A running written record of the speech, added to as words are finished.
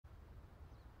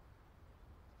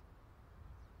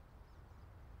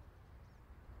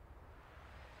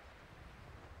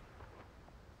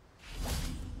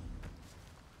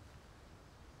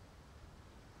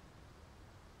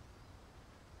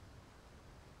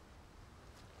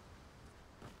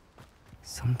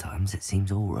Sometimes it seems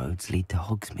all roads lead to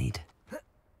Hogsmeade.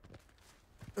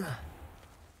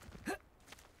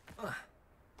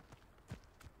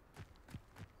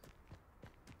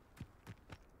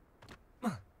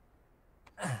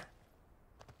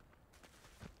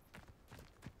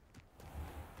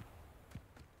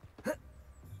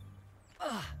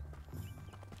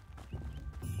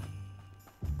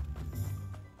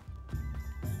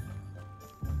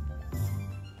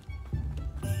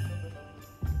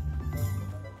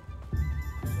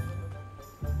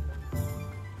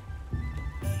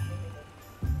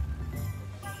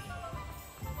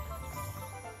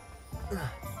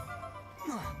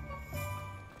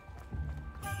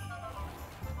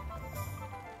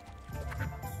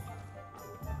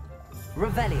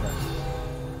 Revelio.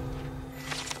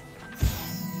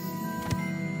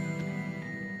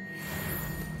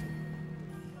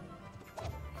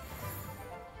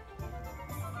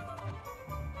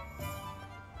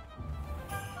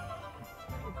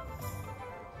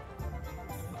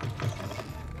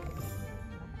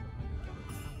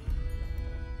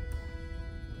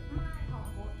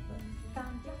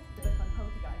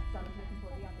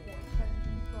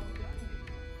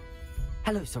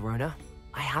 Hello, Sorona.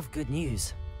 I have good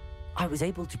news. I was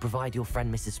able to provide your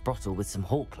friend Mrs. Sprottle with some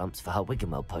Hawk Clumps for her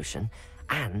Wiggenweld potion,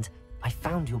 and I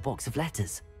found your box of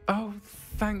letters. Oh,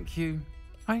 thank you.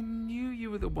 I knew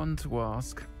you were the one to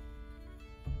ask.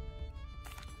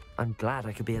 I'm glad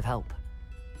I could be of help.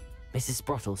 Mrs.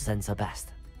 Sprottle sends her best.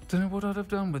 Don't know what I'd have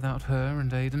done without her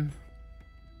and Aidan.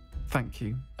 Thank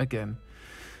you, again,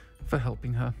 for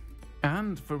helping her,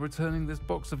 and for returning this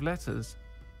box of letters.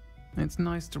 It's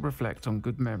nice to reflect on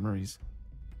good memories.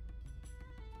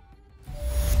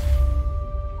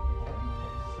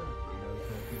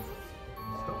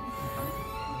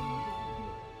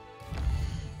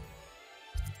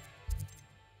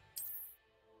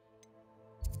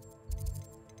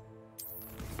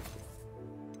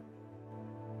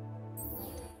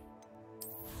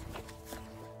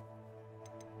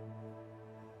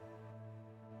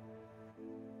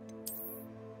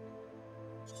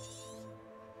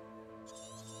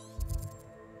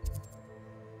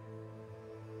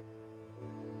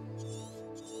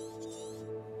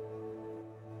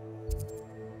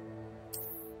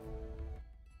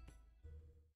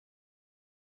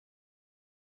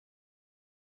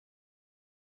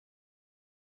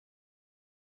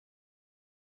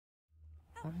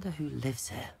 Wonder who lives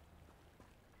here.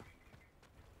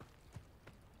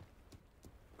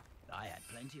 I had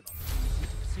plenty of opportunity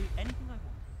to pursue anything I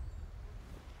wanted.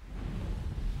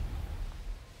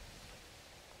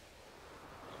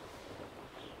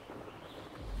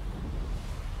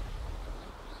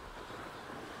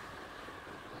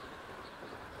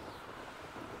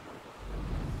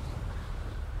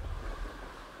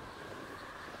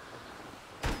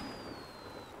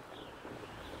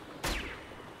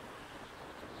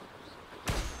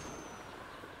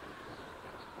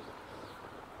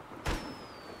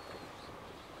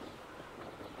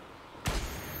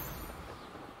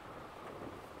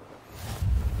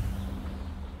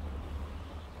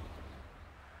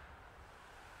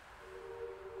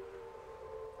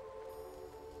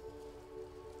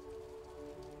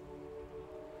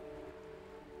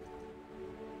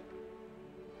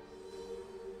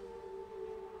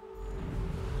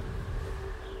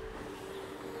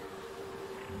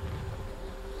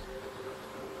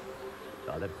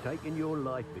 I'll have taken your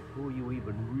life before you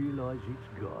even realize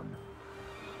it's gone.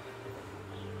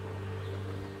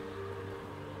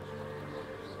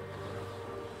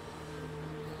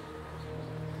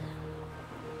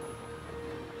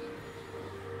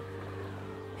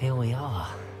 Here we are.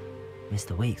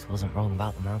 Mr. Weeks wasn't wrong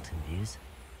about the mountain views.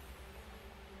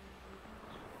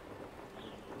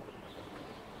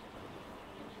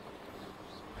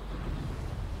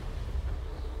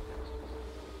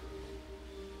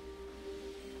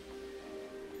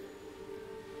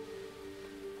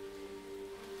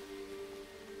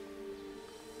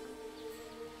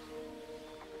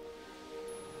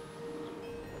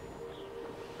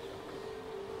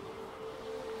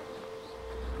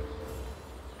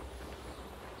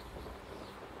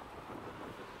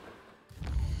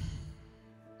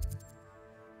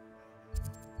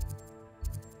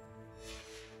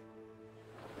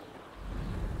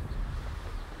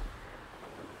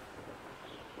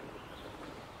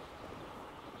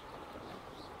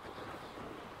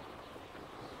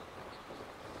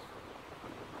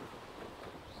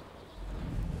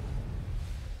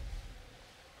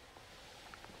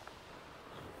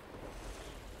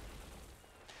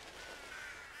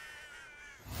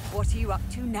 What are you up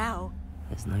to now?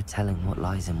 There's no telling what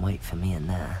lies in wait for me in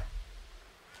there.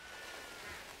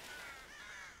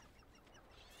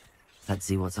 Let's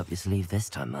see what's up your sleeve this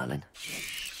time, Merlin.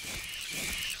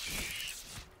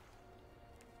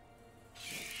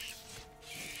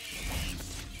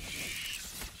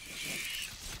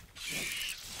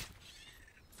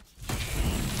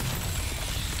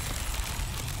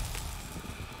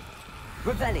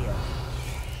 Revelio.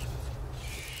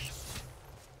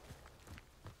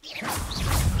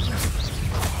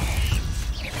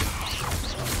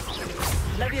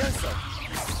 Levioso.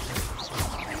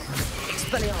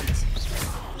 Expelliarmus.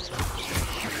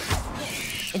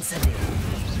 Incendio.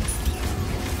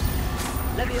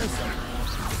 Levioso.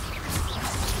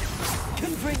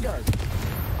 Confringo.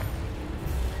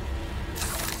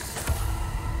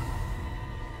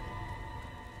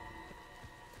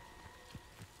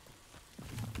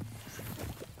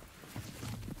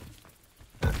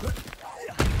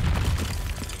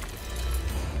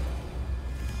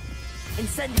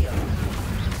 Incendio.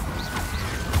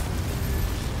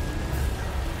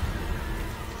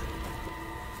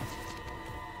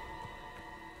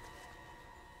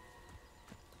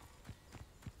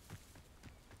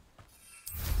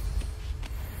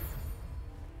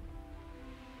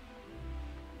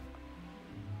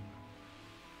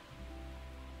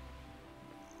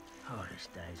 Oh, this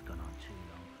day's gone on too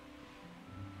long.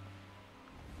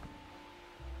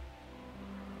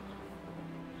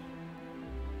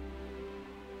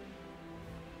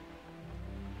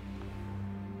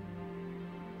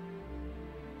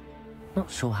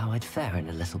 Not sure how I'd fare in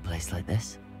a little place like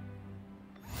this.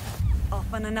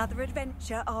 Off on another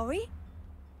adventure, are we?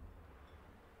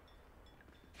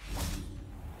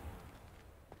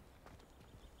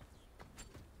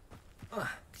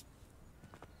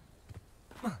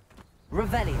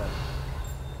 Revelio.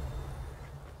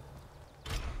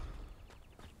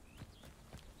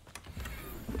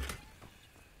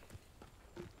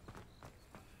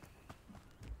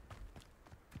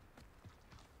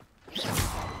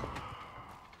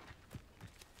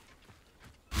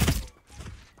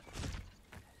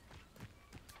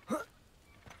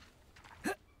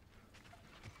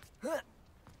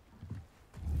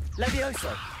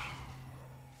 Levioso.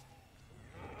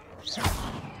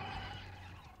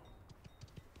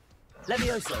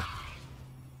 Levioso.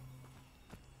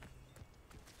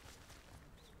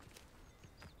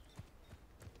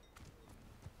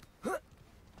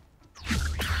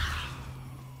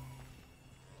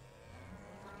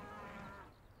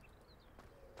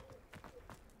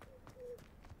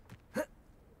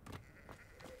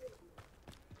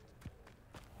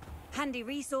 Handy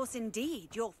resource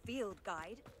indeed, your field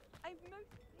guide. I mostly...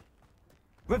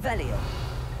 Revelio.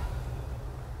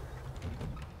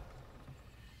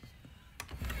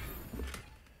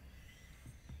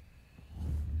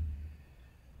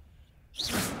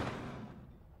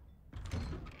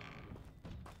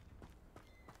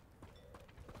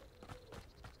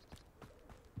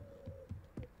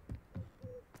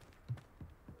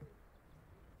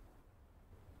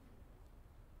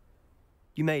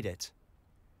 You made it.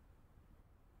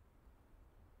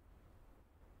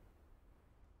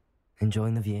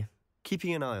 Enjoying the view?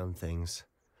 Keeping an eye on things.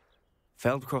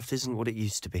 Feldcroft isn't what it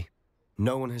used to be.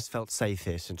 No one has felt safe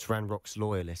here since Ranrock's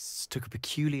loyalists took a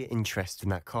peculiar interest in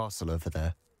that castle over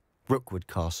there. Rookwood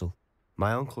Castle.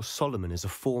 My uncle Solomon is a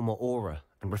former Auror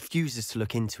and refuses to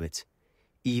look into it,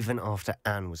 even after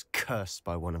Anne was cursed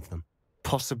by one of them.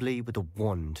 Possibly with a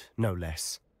wand, no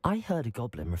less. I heard a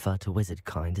goblin refer to wizard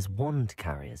kind as wand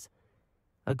carriers.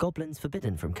 Are goblins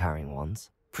forbidden from carrying wands?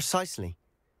 Precisely.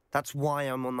 That's why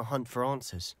I'm on the hunt for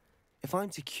answers. If I'm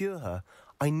to cure her,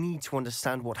 I need to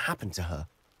understand what happened to her.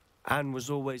 Anne was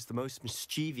always the most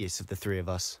mischievous of the three of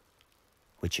us.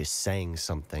 Which is saying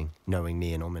something, knowing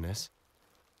me and Ominous.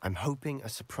 I'm hoping a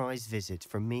surprise visit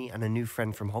from me and a new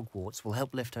friend from Hogwarts will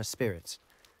help lift her spirits.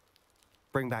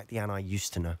 Bring back the Anne I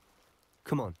used to know.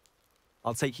 Come on,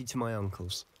 I'll take you to my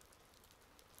uncle's.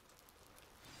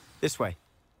 This way.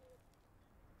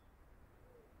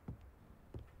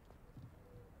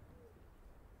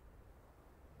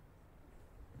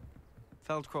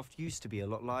 Feldcroft used to be a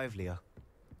lot livelier.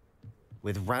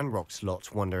 With Ranrock's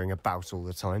lot wandering about all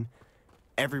the time,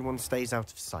 everyone stays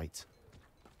out of sight.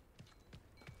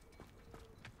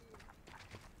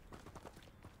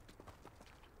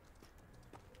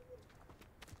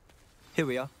 Here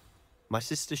we are. My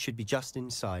sister should be just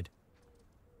inside.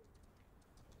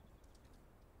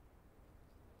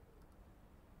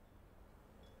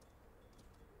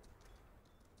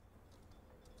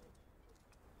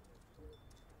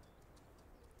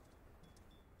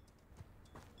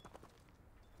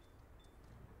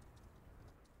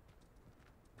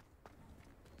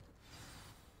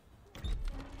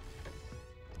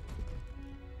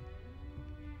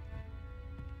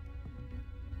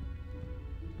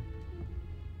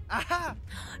 Aha!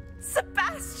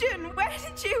 Sebastian, where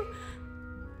did you...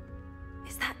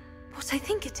 Is that what I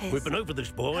think it is? We've been over this,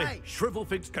 boy. Hey.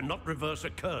 Shrivelfigs cannot reverse a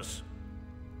curse.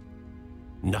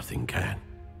 Nothing can.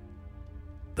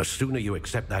 The sooner you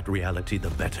accept that reality, the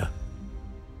better.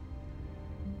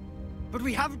 But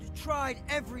we haven't tried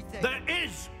everything. There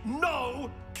is no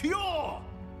cure!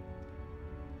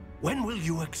 When will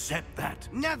you accept that?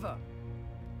 Never.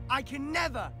 I can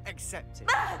never accept it.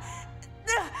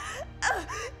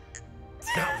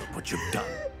 Now look what you've done.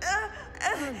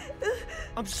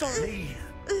 I'm sorry.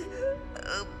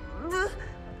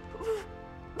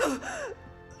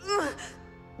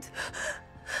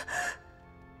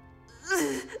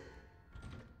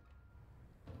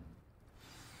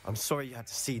 I'm sorry you had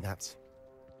to see that.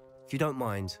 If you don't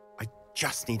mind, I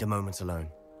just need a moment alone.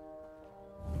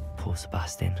 Poor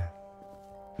Sebastian.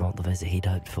 Not the visit he'd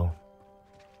hoped for.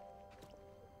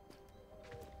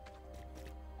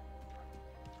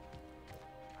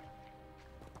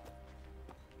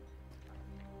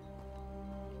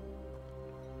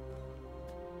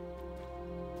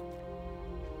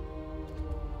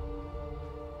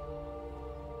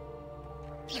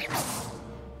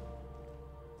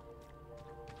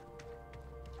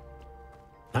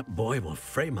 That boy will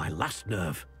fray my last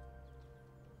nerve.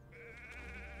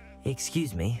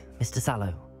 Excuse me, Mr.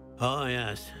 Sallow. Oh,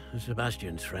 yes,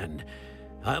 Sebastian's friend.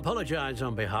 I apologize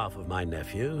on behalf of my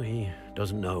nephew. He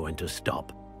doesn't know when to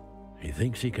stop. He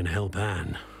thinks he can help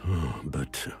Anne,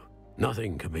 but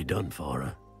nothing can be done for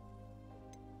her.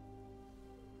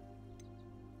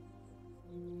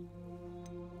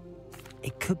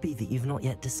 It could be that you've not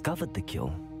yet discovered the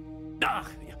cure. Ah,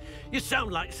 you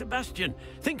sound like Sebastian,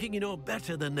 thinking you know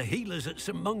better than the healers at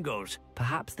St. Mungo's.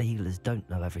 Perhaps the healers don't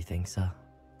know everything, sir.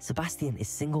 Sebastian is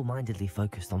single-mindedly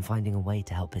focused on finding a way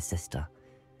to help his sister.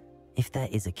 If there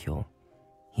is a cure,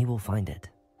 he will find it.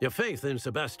 Your faith in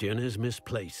Sebastian is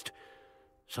misplaced.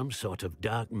 Some sort of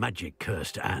dark magic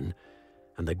cursed Anne,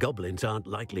 and the goblins aren't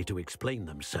likely to explain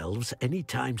themselves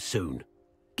anytime soon.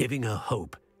 Giving her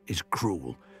hope is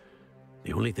cruel.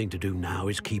 The only thing to do now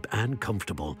is keep Anne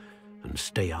comfortable and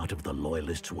stay out of the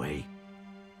Loyalists' way.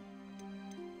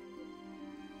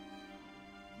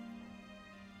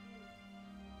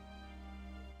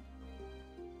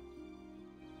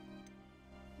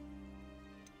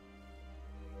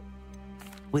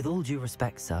 With all due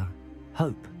respect, sir,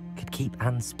 hope could keep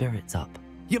Anne's spirits up.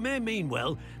 You may mean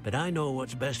well, but I know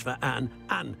what's best for Anne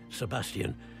and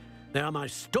Sebastian. They are my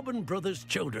stubborn brother's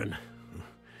children.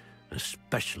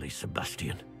 Especially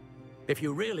Sebastian. If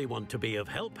you really want to be of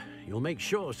help, you'll make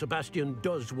sure Sebastian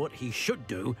does what he should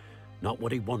do, not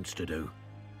what he wants to do.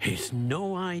 He's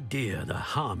no idea the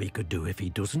harm he could do if he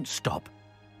doesn't stop.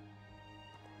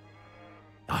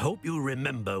 I hope you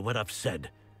remember what I've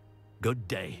said. Good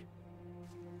day.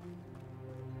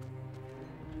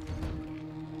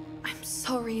 I'm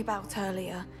sorry about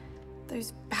earlier.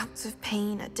 Those bouts of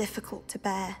pain are difficult to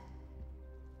bear.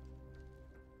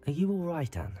 Are you all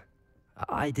right, Anne?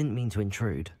 I didn't mean to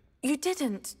intrude. You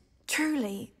didn't,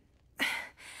 truly.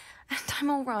 And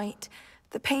I'm all right.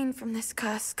 The pain from this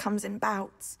curse comes in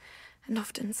bouts, and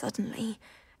often suddenly.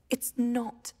 It's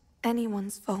not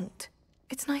anyone's fault.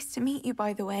 It's nice to meet you,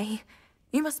 by the way.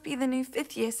 You must be the new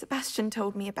 5th year Sebastian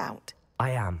told me about. I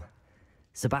am.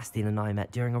 Sebastian and I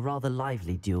met during a rather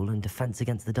lively duel in defense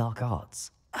against the dark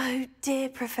arts. Oh, dear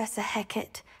Professor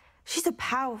Hecat. She's a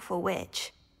powerful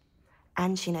witch.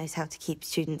 And she knows how to keep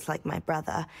students like my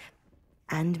brother,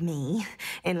 and me,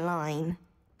 in line.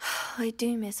 I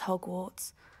do miss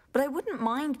Hogwarts, but I wouldn't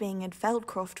mind being in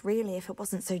Feldcroft, really, if it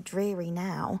wasn't so dreary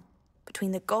now.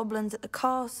 Between the goblins at the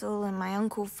castle and my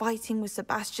uncle fighting with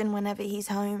Sebastian whenever he's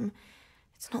home,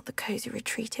 it's not the cosy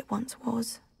retreat it once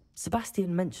was.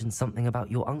 Sebastian mentioned something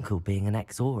about your uncle being an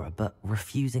ex-Auror, but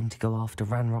refusing to go after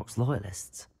Ranrock's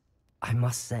loyalists. I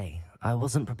must say, I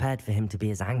wasn't prepared for him to be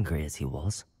as angry as he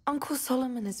was. Uncle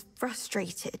Solomon is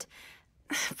frustrated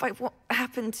by what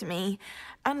happened to me,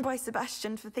 and by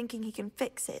Sebastian for thinking he can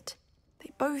fix it. They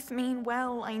both mean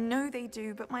well, I know they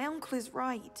do, but my uncle is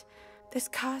right. This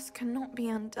curse cannot be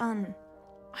undone.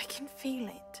 I can feel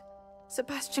it.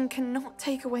 Sebastian cannot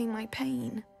take away my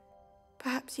pain.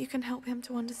 Perhaps you can help him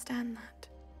to understand that.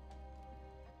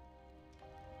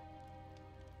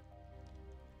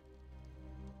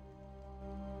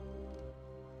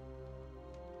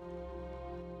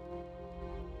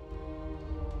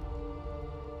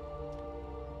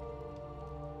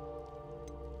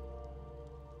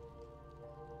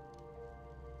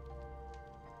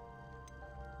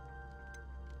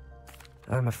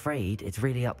 I'm afraid it's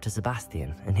really up to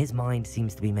Sebastian, and his mind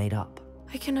seems to be made up.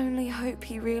 I can only hope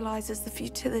he realizes the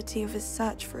futility of his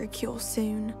search for a cure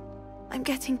soon. I'm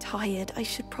getting tired. I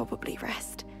should probably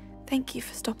rest. Thank you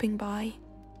for stopping by.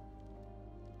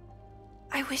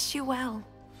 I wish you well.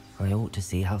 I ought to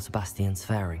see how Sebastian's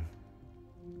faring.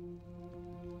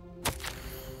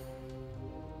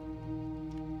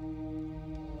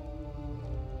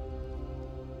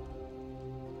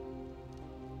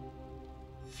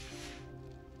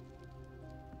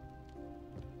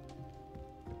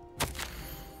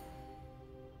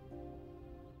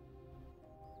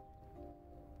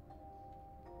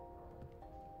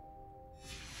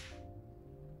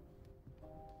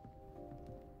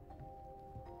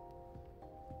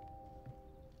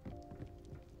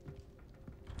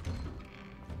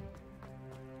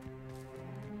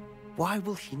 Why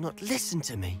will he not listen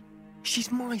to me?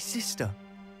 She's my sister.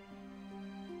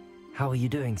 How are you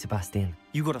doing, Sebastian?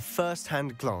 You got a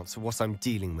first-hand glance at what I'm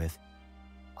dealing with.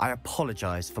 I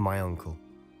apologize for my uncle.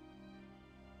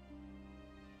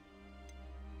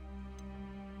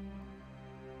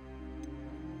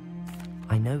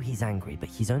 I know he's angry, but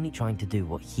he's only trying to do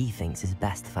what he thinks is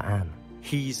best for Anne.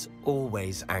 He's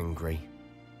always angry.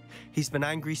 He's been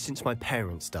angry since my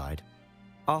parents died.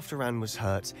 After Anne was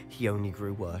hurt, he only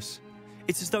grew worse.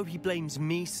 It's as though he blames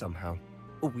me somehow,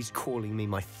 always calling me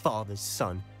my father's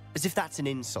son, as if that's an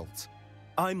insult.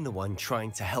 I'm the one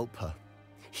trying to help her.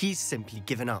 He's simply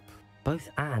given up. Both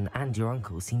Anne and your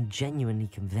uncle seem genuinely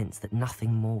convinced that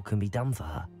nothing more can be done for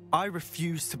her. I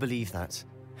refuse to believe that.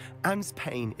 Anne's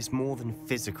pain is more than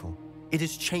physical. It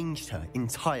has changed her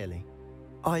entirely.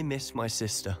 I miss my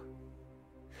sister.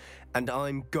 And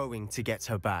I'm going to get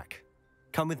her back.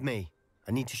 Come with me.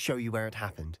 I need to show you where it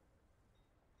happened.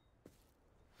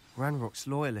 Ranrock's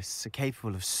loyalists are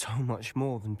capable of so much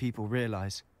more than people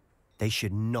realize. They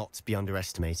should not be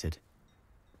underestimated.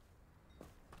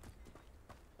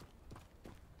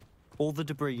 All the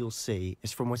debris you'll see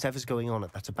is from whatever's going on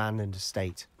at that abandoned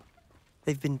estate.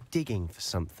 They've been digging for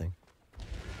something.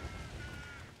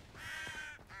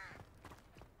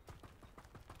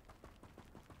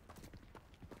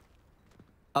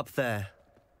 Up there,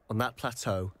 on that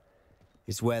plateau,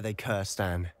 is where they cursed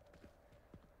Anne.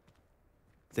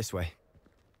 This way.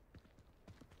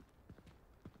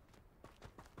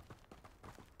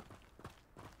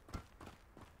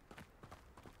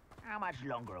 How much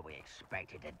longer are we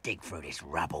expected to dig through this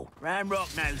rubble?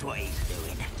 Ranrock knows what he's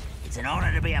doing. It's an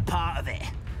honor to be a part of it.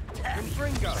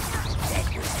 Gryffindor!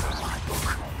 That was from my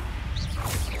book.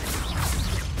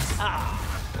 Ah!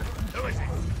 Who is it?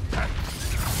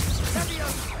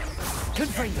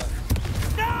 Gryffindor!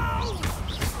 No!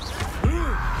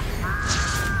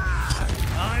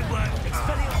 I won't.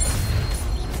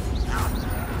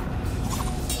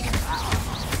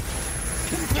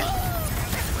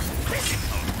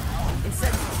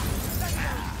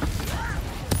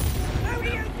 Who do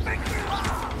you think you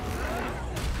are?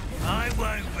 I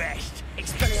won't rest.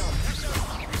 Expelliarmus!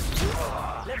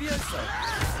 Levioso!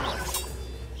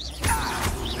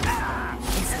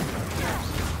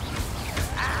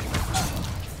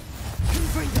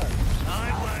 Gryffindor! I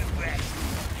won't rest.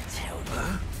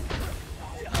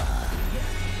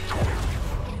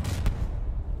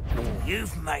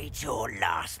 You've made your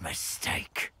last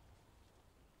mistake.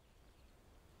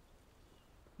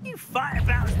 You fight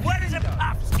about as well as a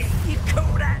puffskin. You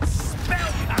call that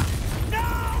spellcup? No!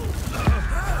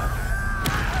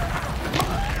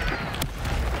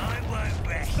 I won't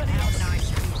rest. How nice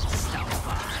of you to stop.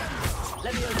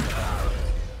 Let me over.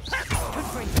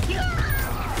 Gryffindor!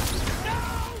 No!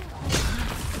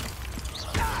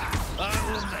 I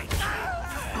will make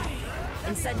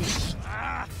Incendio!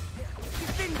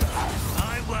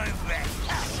 I won't rest.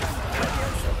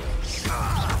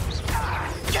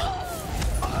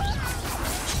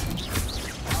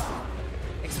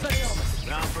 Expelliarmus!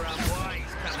 Rather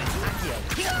unwise coming.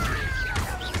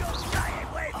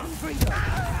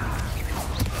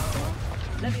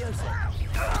 Levioso!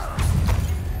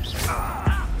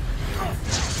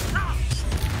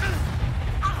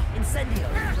 Incendio!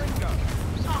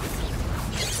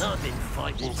 I've been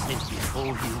fighting since before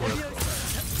you were.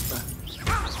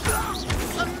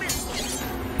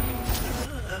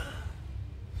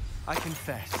 I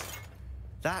confess,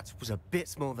 that was a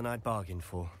bit more than I'd bargained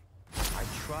for. I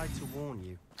tried to warn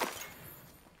you.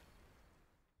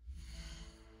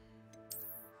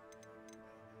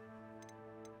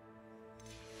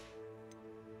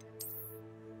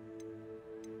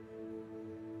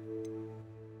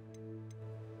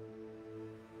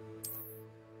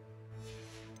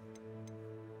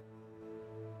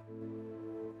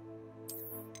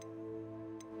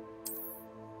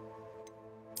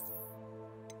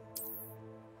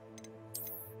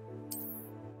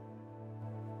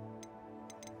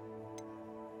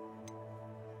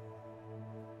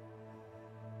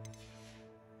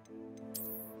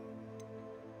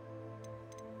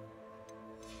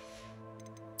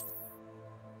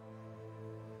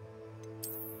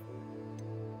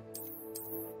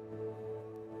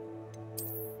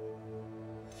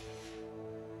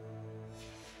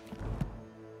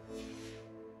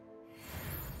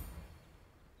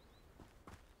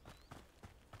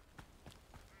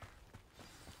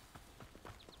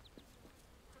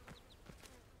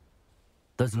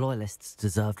 Those loyalists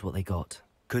deserved what they got.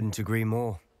 Couldn't agree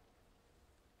more.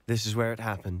 This is where it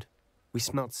happened. We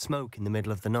smelled smoke in the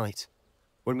middle of the night.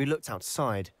 When we looked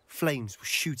outside, flames were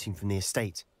shooting from the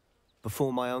estate.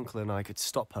 Before my uncle and I could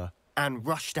stop her, Anne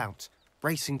rushed out,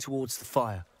 racing towards the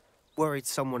fire, worried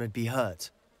someone had been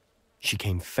hurt. She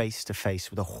came face to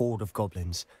face with a horde of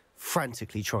goblins,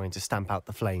 frantically trying to stamp out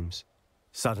the flames.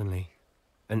 Suddenly,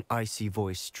 an icy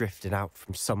voice drifted out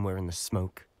from somewhere in the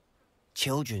smoke.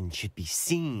 Children should be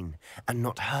seen and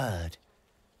not heard.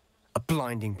 A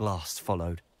blinding blast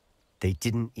followed. They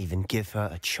didn't even give her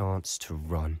a chance to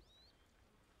run.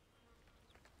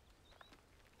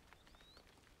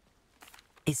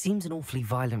 It seems an awfully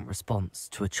violent response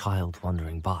to a child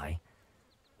wandering by.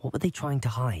 What were they trying to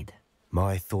hide?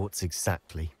 My thoughts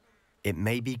exactly. It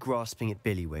may be grasping at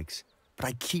Billywigs, but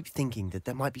I keep thinking that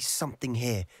there might be something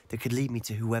here that could lead me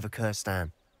to whoever cursed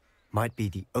Anne. Might be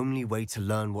the only way to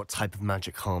learn what type of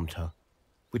magic harmed her,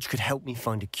 which could help me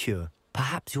find a cure.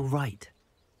 Perhaps you're right.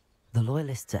 The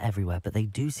Loyalists are everywhere, but they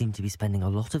do seem to be spending a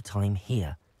lot of time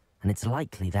here, and it's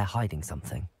likely they're hiding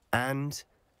something. And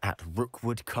at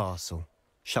Rookwood Castle.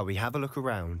 Shall we have a look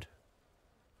around?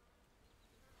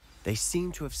 They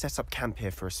seem to have set up camp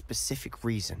here for a specific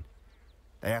reason.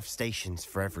 They have stations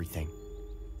for everything.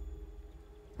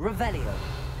 Revelio.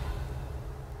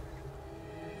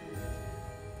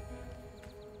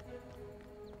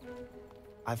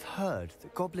 I've heard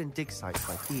that goblin dig sites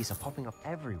like these are popping up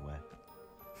everywhere.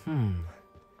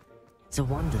 It's a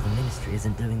wonder the Ministry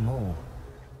isn't doing more.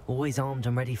 Always armed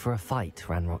and ready for a fight,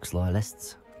 Ranrock's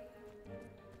Loyalists.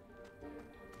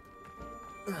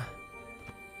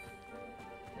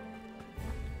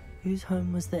 Whose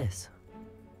home was this?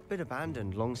 Been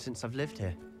abandoned long since I've lived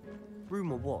here.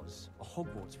 Rumour was a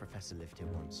Hogwarts professor lived here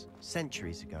once,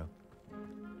 centuries ago.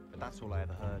 But that's all I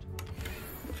ever heard.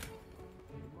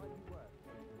 It might be worth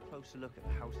taking a closer look at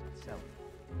the house itself.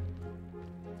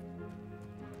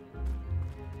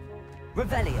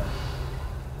 Revelio.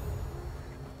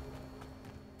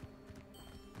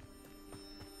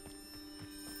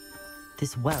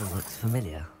 This well looks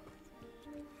familiar.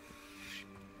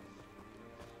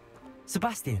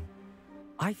 Sebastian,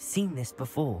 I've seen this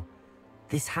before.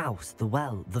 This house, the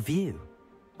well, the view.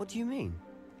 What do you mean?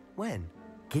 When?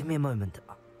 Give me a moment.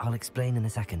 I'll explain in a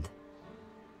second.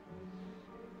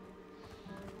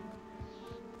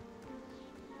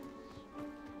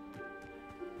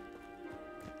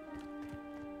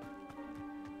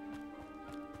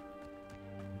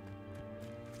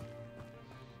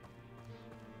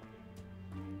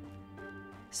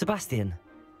 Sebastian,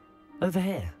 over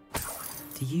here.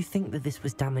 Do you think that this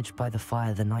was damaged by the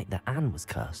fire the night that Anne was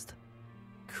cursed?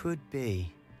 Could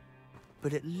be.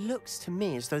 But it looks to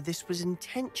me as though this was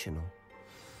intentional.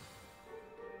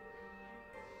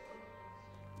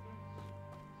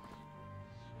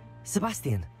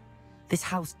 Sebastian, this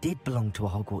house did belong to a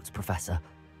Hogwarts professor,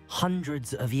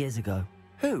 hundreds of years ago.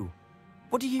 Who?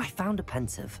 What do you... I found a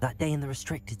pensive that day in the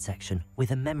restricted section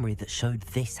with a memory that showed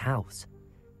this house.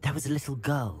 There was a little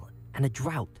girl and a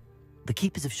drought. The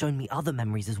keepers have shown me other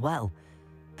memories as well.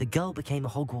 The girl became a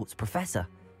Hogwarts professor.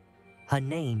 Her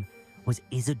name was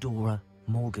Isadora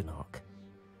Morganach.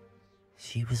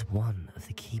 She was one of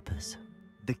the keepers.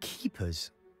 The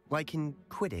keepers? Like in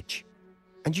Quidditch?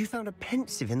 And you found a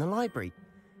pensive in the library?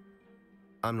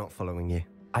 I'm not following you.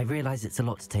 I realize it's a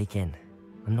lot to take in.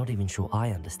 I'm not even sure I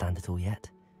understand it all yet.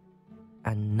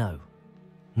 And no,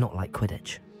 not like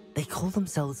Quidditch. They call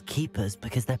themselves keepers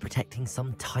because they're protecting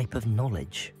some type of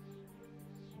knowledge.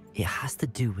 It has to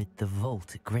do with the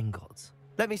vault at Gringotts.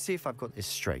 Let me see if I've got this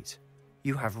straight.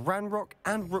 You have Ranrock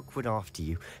and Rookwood after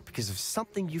you because of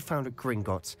something you found at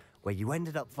Gringotts where you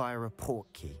ended up via a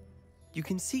port key. You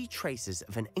can see traces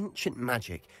of an ancient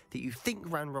magic that you think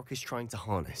Ranrock is trying to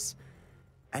harness.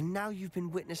 And now you've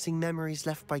been witnessing memories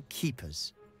left by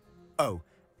keepers. Oh,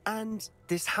 and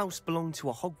this house belonged to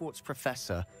a Hogwarts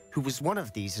professor who was one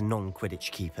of these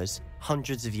non-Quidditch keepers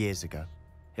hundreds of years ago.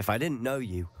 If I didn't know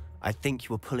you, I'd think you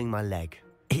were pulling my leg.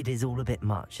 It is all a bit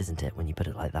much, isn't it, when you put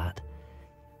it like that?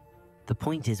 The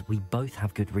point is, we both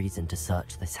have good reason to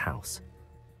search this house.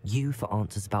 You for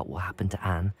answers about what happened to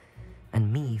Anne,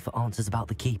 and me for answers about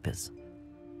the keepers.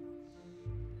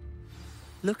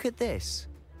 Look at this.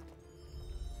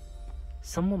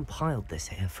 Someone piled this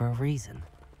here for a reason.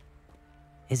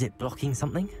 Is it blocking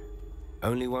something?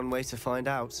 Only one way to find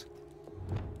out.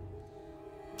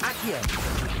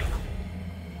 Accio!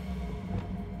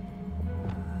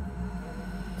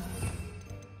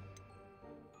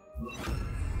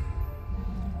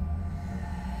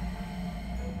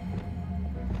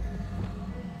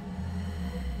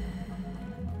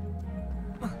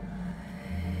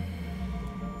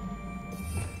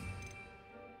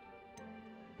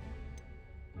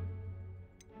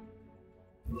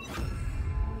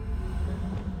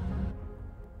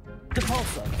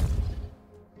 repulsor.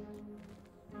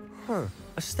 Huh,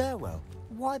 a stairwell.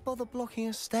 Why bother blocking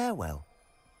a stairwell?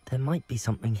 There might be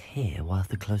something here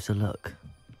worth a closer look.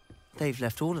 They've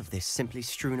left all of this simply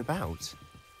strewn about.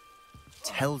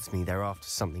 Tells me they're after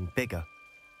something bigger.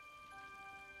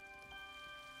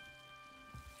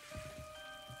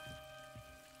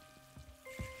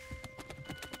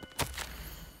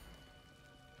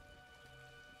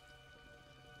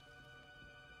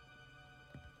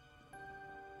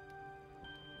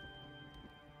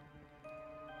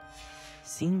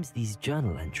 Seems these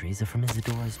journal entries are from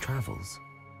Isadora's travels.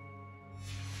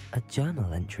 A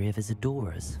journal entry of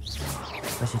Isadora's.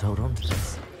 I should hold on to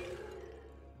this.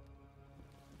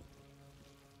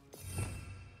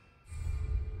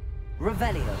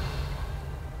 Revelio.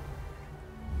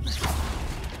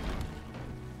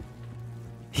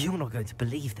 You're not going to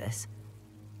believe this.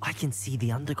 I can see the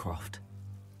Undercroft.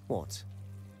 What?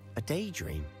 A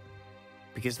daydream?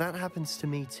 Because that happens to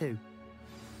me too.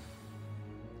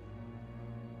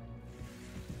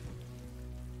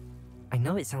 I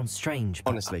know it sounds strange,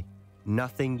 but... Honestly,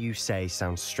 nothing you say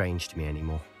sounds strange to me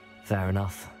anymore. Fair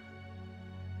enough.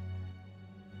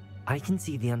 I can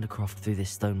see the Undercroft through this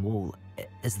stone wall,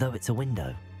 as though it's a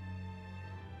window.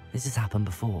 This has happened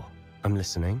before. I'm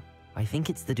listening. I think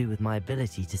it's to do with my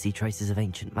ability to see traces of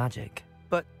ancient magic.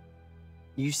 But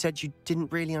you said you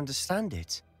didn't really understand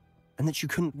it, and that you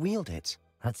couldn't wield it.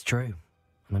 That's true,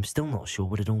 and I'm still not sure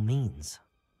what it all means.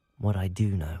 What I do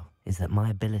know is that my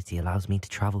ability allows me to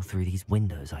travel through these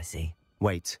windows I see.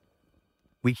 Wait.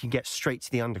 We can get straight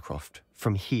to the Undercroft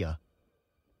from here.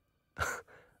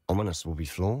 Ominous will be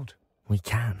floored. We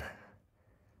can.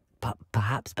 But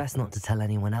perhaps best not to tell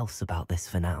anyone else about this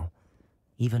for now.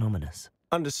 Even Ominous.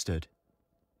 Understood.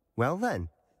 Well then,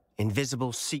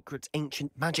 invisible, secret,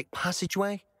 ancient magic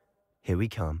passageway? Here we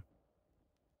come.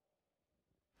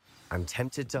 I'm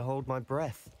tempted to hold my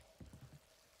breath.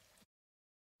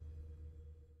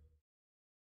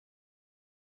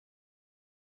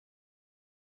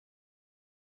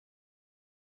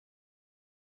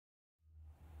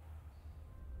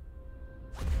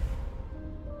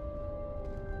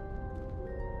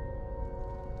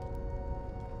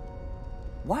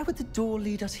 Why would the door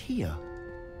lead us here?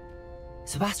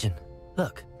 Sebastian,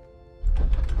 look.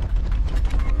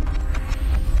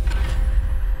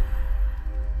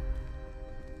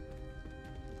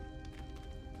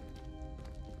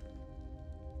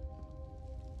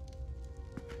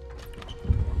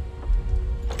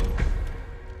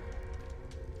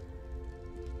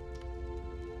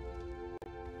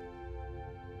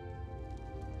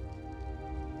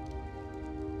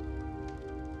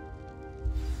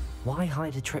 Why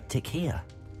hide a triptych here?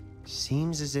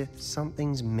 Seems as if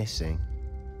something's missing.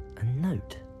 A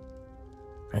note.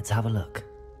 Let's have a look.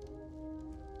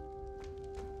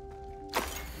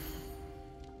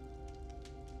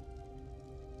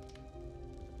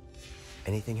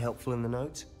 Anything helpful in the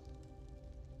note?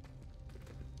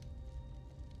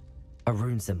 A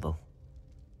rune symbol.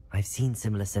 I've seen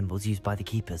similar symbols used by the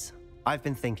keepers. I've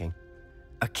been thinking.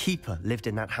 A keeper lived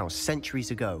in that house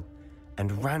centuries ago, and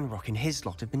Ranrock and his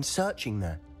lot have been searching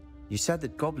there. You said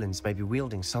that goblins may be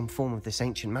wielding some form of this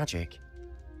ancient magic.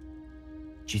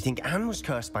 Do you think Anne was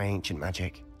cursed by ancient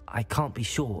magic? I can't be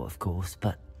sure, of course,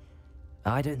 but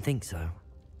I don't think so.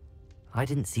 I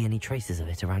didn't see any traces of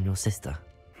it around your sister.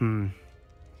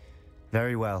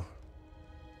 Very well.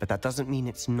 But that doesn't mean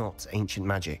it's not ancient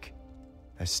magic.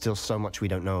 There's still so much we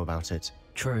don't know about it.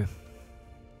 True.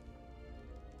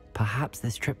 Perhaps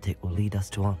this triptych will lead us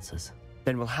to answers.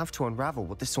 Then we'll have to unravel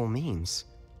what this all means.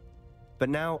 But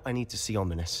now I need to see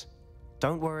Ominous.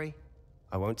 Don't worry,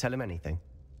 I won't tell him anything.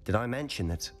 Did I mention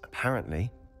that,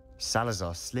 apparently,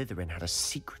 Salazar Slytherin had a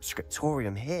secret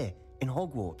scriptorium here in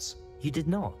Hogwarts? You did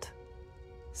not?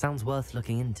 Sounds worth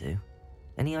looking into.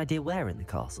 Any idea where in the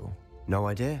castle? No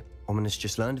idea. Ominous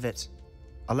just learned of it.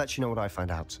 I'll let you know what I find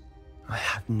out. I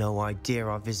had no idea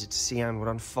our visit to Sian would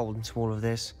unfold into all of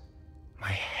this.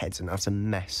 My head's an utter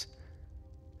mess.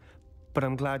 But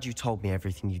I'm glad you told me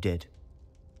everything you did.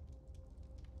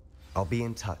 I'll be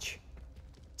in touch.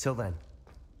 Till then.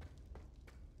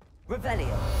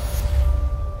 Revelio.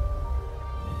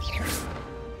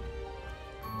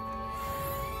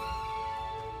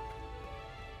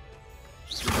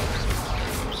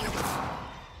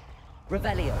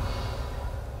 Revelio.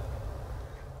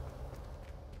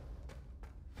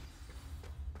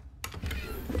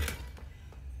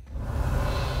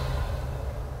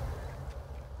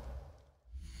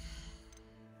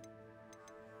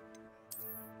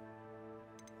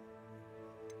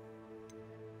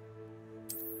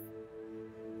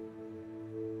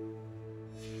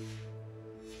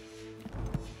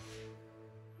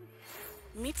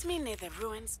 Meet me near the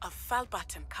ruins of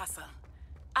Falbutton Castle.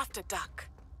 After dark.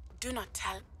 Do not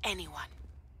tell anyone.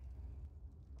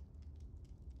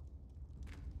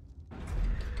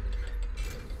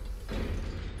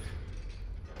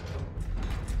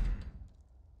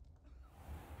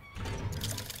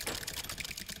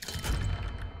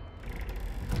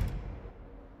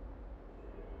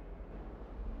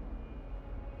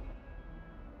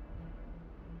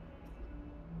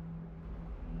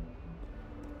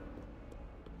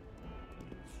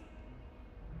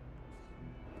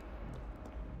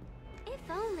 If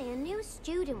only a new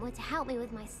student were to help me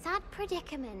with my sad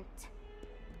predicament.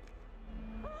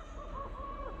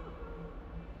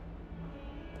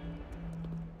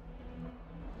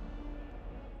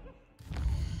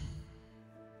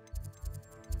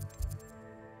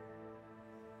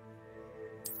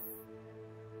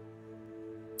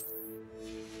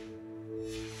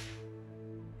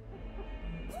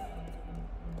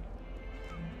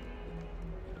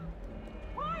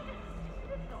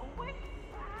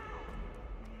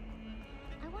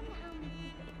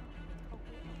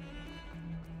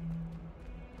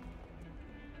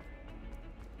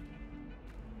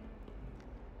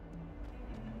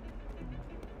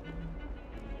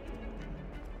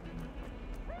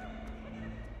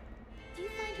 Do you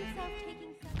find yourself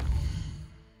taking some...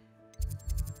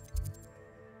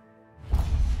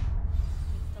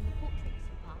 Based on the portraits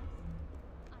you passed?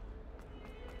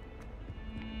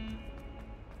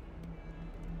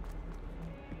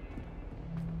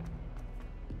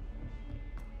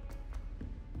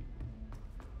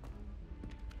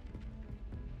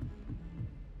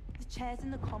 The chairs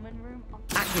in the common room are...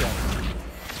 Accio!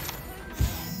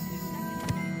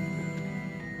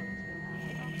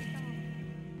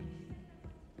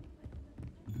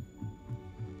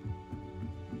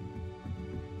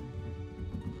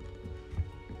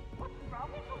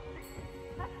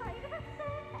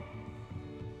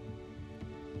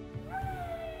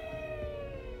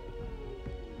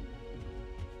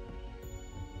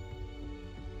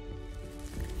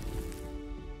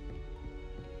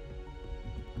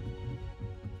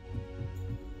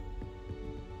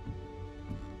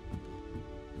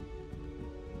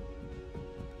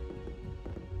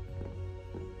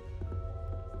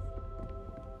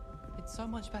 It's so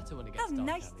much better when it gets How dark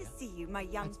nice earlier. to see you, my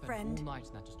young I'd spend friend. all night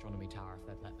in that astronomy tower if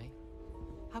they'd let me.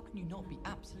 How can you not be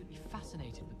absolutely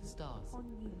fascinated with the stars? On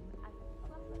you as a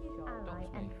trusted ally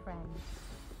Doctor and me. friend.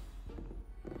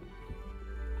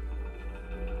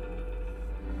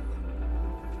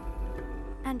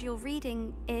 And your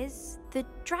reading is The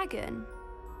Dragon.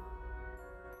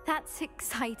 That's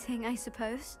exciting, I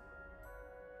suppose.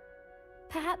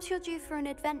 Perhaps you're due for an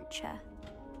adventure.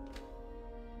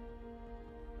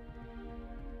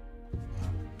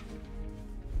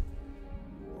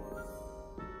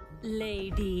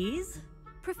 Ladies,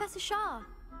 Professor Shah.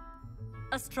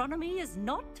 astronomy is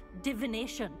not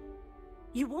divination.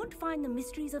 You won't find the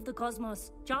mysteries of the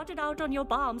cosmos charted out on your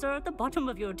palms or at the bottom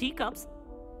of your teacups.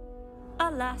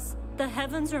 Alas, the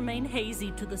heavens remain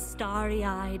hazy to the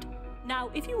starry-eyed. Now,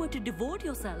 if you were to devote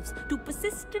yourselves to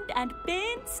persistent and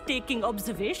painstaking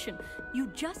observation, you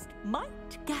just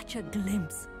might catch a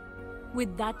glimpse.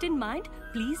 With that in mind,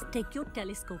 please take your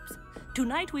telescopes.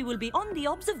 Tonight we will be on the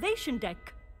observation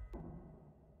deck.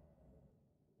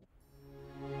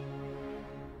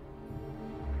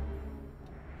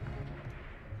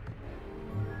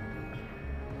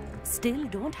 Still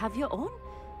don't have your own?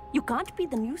 You can't be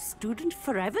the new student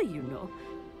forever, you know.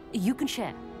 You can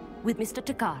share with Mr.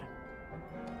 Takar.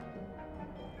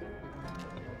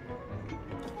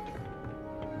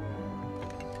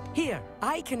 Here,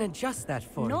 I can adjust that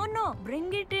for you. No,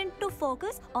 bring it into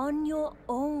focus on your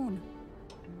own.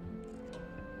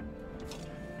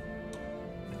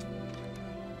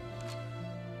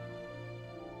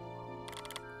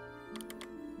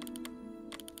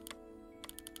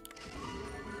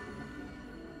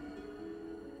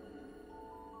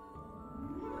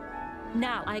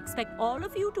 Now, I expect all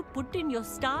of you to put in your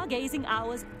stargazing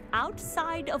hours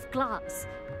outside of class.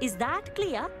 Is that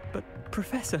clear? But,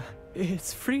 Professor,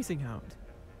 it's freezing out.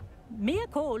 Mere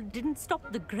cold didn't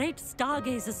stop the great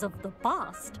stargazers of the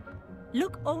past.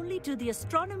 Look only to the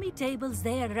astronomy tables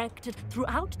they erected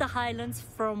throughout the Highlands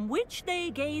from which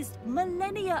they gazed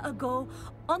millennia ago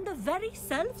on the very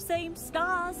self-same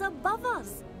stars above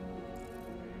us.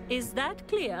 Is that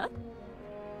clear?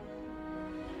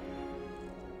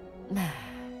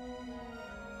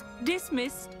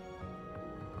 Dismissed.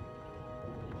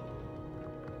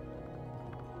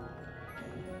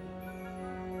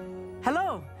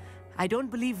 Hello. I don't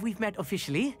believe we've met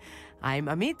officially. I'm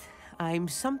Amit. I'm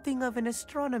something of an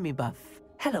astronomy buff.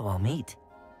 Hello, Amit.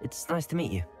 It's nice to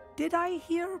meet you. did I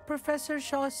hear Professor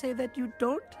Shaw say that you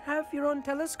don't have your own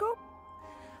telescope?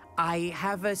 I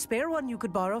have a spare one you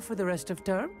could borrow for the rest of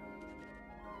term.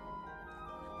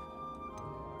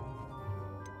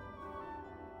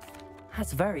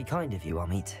 That's very kind of you,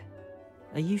 Amit.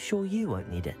 Are you sure you won't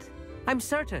need it? I'm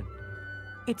certain.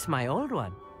 It's my old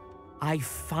one. I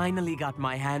finally got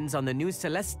my hands on the new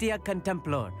Celestia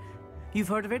Contemplar. You've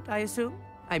heard of it, I assume?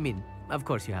 I mean, of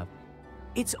course you have.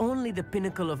 It's only the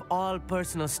pinnacle of all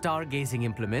personal stargazing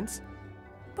implements.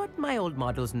 But my old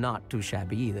model's not too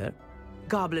shabby either.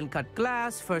 Goblin-cut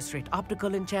glass, first-rate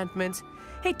optical enchantments.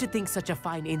 Hate to think such a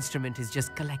fine instrument is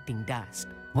just collecting dust.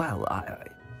 Well,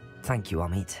 thank you,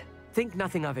 Amit. Think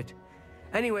nothing of it.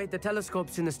 Anyway, the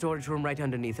telescope's in the storage room right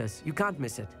underneath us. You can't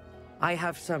miss it. I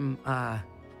have some,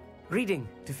 reading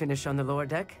to finish on the lower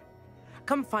deck.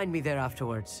 Come find me there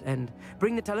afterwards, and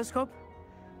bring the telescope.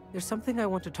 There's something I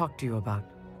want to talk to you about.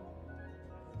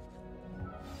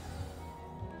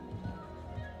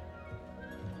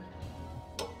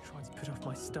 Trying to put off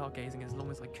my stargazing as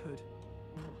long as I could.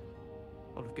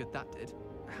 A lot of good that did.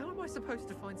 How am I supposed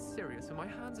to find Sirius when my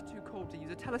hands are too cold to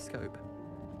use a telescope?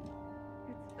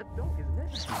 It's a dog, isn't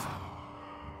it?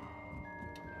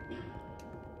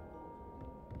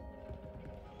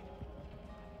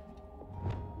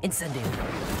 Incendio.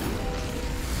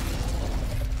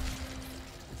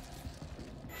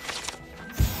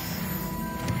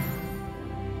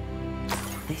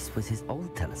 This was his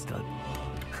old telescope.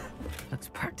 Looks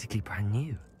practically brand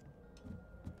new.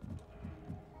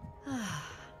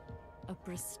 A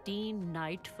pristine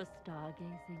night for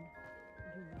stargazing.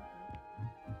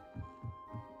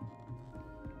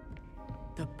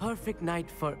 The perfect night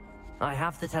for... I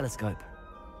have the telescope.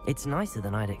 It's nicer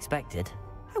than I'd expected.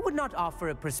 I would not offer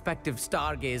a prospective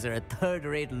stargazer a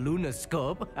third-rate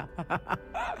lunoscope.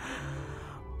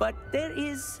 But there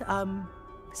is,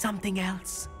 something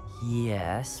else.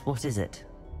 Yes, what is it?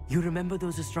 You remember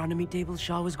those astronomy tables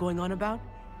Shaw was going on about?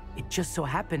 It just so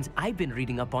happens I've been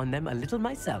reading up on them a little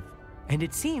myself. And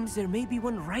it seems there may be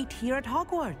one right here at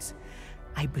Hogwarts.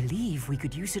 I believe we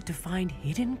could use it to find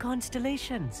hidden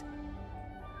constellations.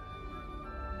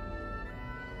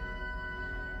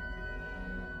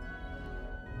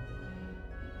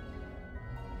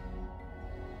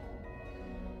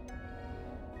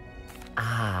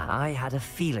 I had a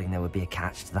feeling there would be a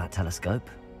catch to that telescope.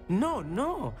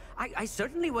 No. I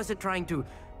certainly wasn't trying to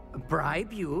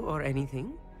bribe you or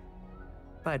anything.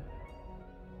 But,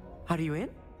 are you in?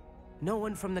 No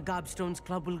one from the Gobstones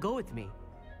Club will go with me.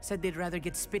 Said they'd rather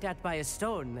get spit at by a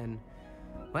stone than...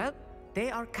 Well,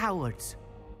 they are cowards.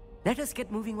 Let us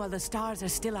get moving while the stars are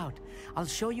still out. I'll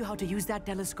show you how to use that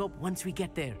telescope once we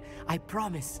get there. I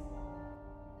promise.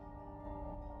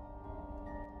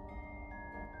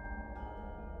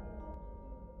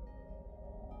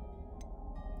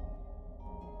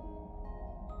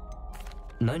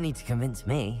 No need to convince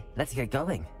me. Let's get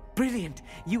going. Brilliant.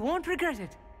 You won't regret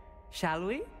it. Shall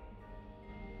we?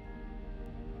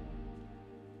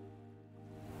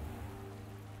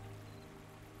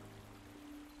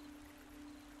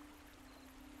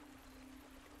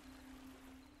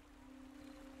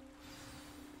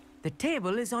 The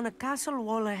table is on a castle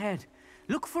wall ahead.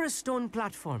 Look for a stone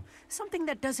platform, something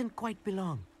that doesn't quite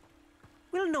belong.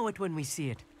 We'll know it when we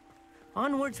see it.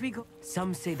 Onwards we go.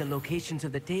 Some say the locations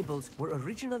of the tables were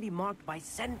originally marked by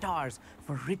centaurs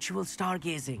for ritual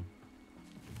stargazing.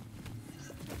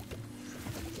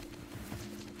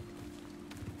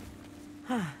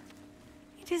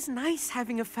 It is nice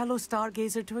having a fellow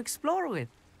stargazer to explore with.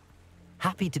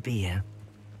 Happy to be here.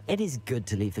 It is good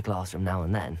to leave the classroom now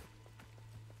and then.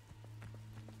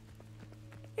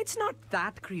 It's not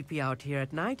that creepy out here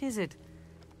at night, is it?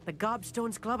 The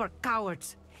Gobstones Club are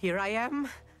cowards. Here I am,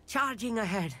 charging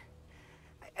ahead.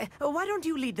 Why don't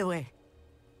you lead the way?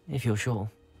 If you're sure.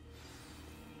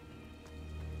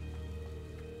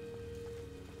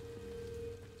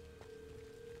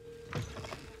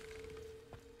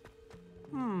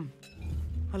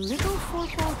 A little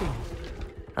foreboding.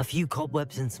 A few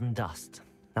cobwebs and some dust.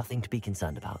 Nothing to be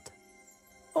concerned about.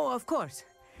 Oh, of course.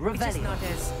 It's just not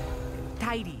as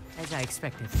tidy as I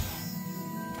expected.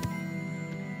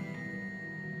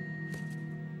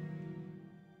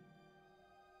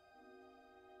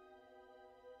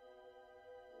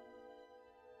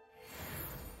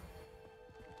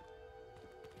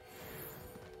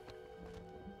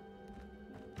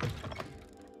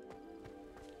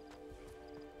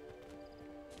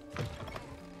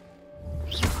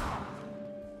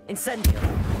 Incendio!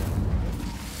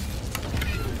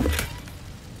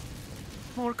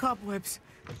 More cobwebs.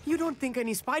 You don't think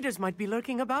any spiders might be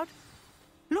lurking about?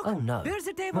 Look, Oh no, there's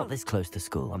a table. not this close to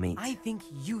school, I mean. I think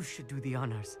you should do the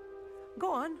honors.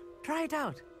 Go on, try it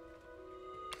out.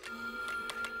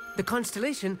 The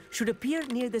constellation should appear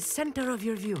near the center of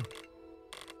your view.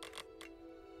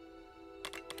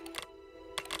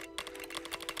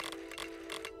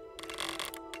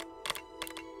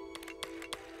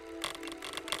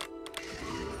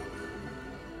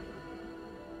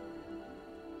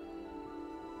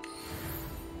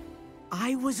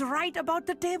 I was right about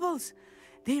the tables.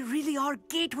 They really are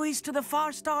gateways to the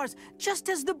far stars, just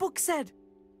as the book said.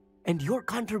 And your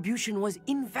contribution was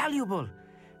invaluable.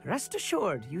 Rest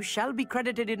assured, you shall be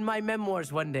credited in my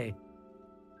memoirs one day.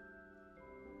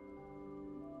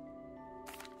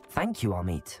 Thank you,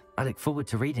 Amit. I look forward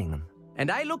to reading them. And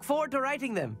I look forward to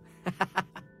writing them.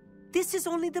 This is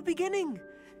only the beginning.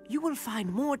 You will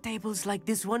find more tables like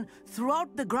this one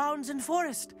throughout the grounds and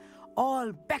forest,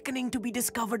 all beckoning to be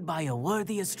discovered by a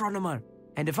worthy astronomer.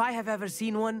 And if I have ever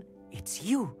seen one, it's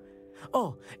you.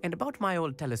 Oh, and about my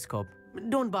old telescope,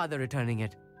 don't bother returning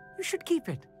it. You should keep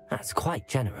it. That's quite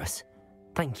generous.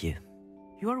 Thank you.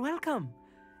 You are welcome.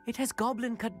 It has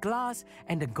goblin-cut glass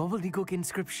and a gobbledygook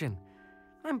inscription.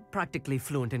 I'm practically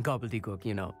fluent in gobbledygook,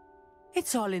 you know.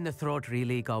 It's all in the throat,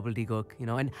 really, gobbledygook, you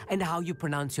know, and how you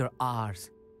pronounce your R's.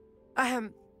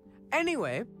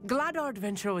 Anyway, glad our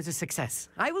adventure was a success.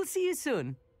 I will see you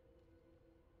soon.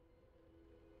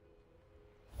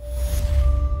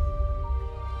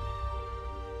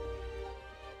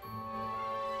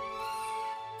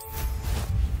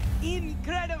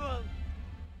 Incredible!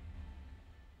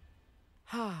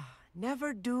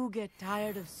 Never do get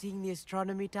tired of seeing the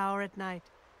astronomy tower at night.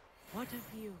 What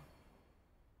a view.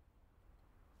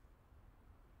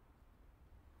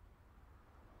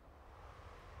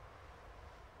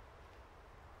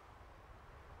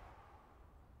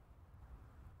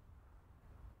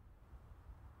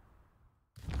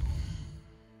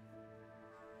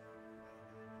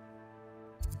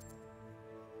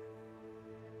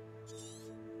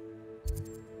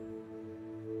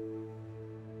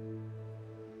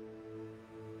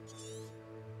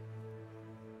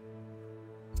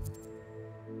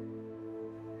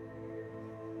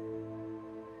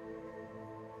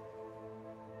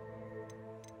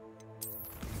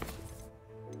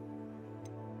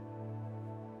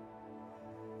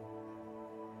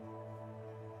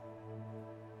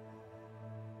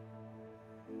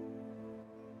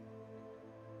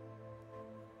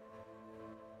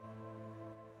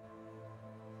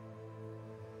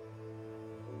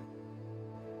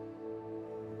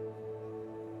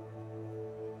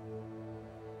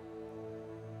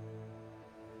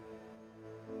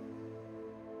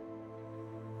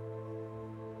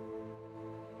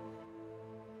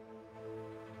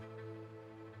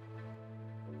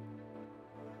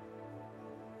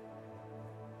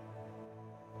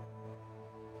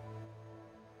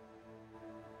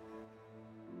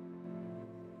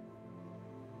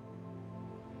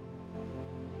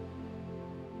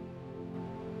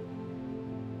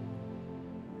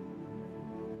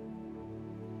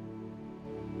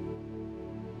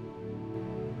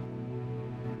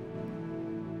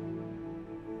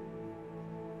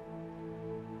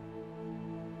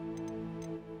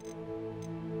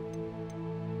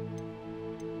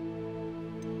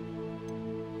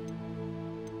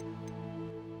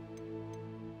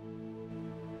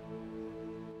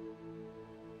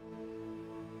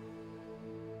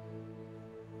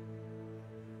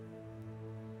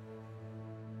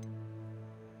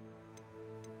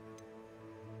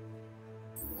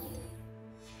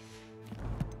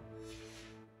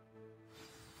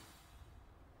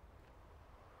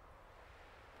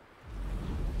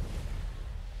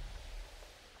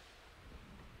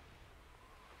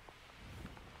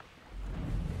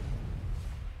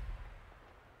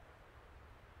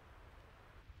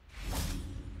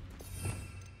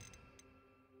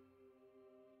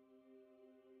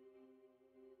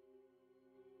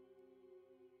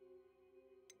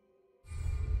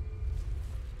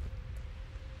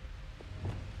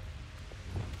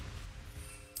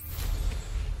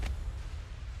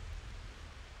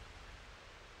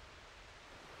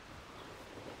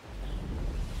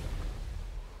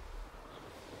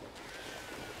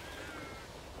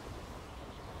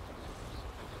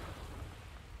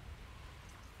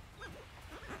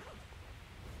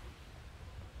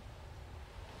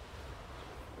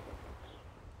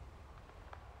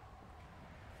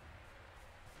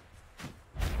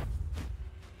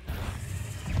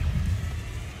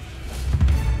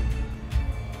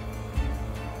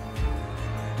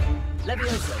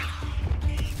 Levioso.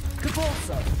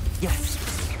 Caporso. Yes.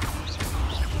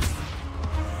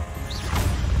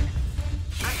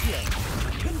 Accio.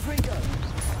 Confringo.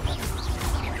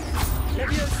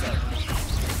 Levioso.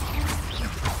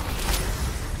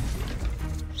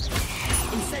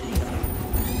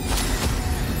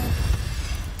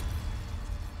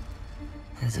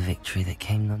 There's a victory that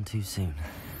came none too soon.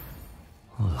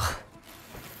 Ugh.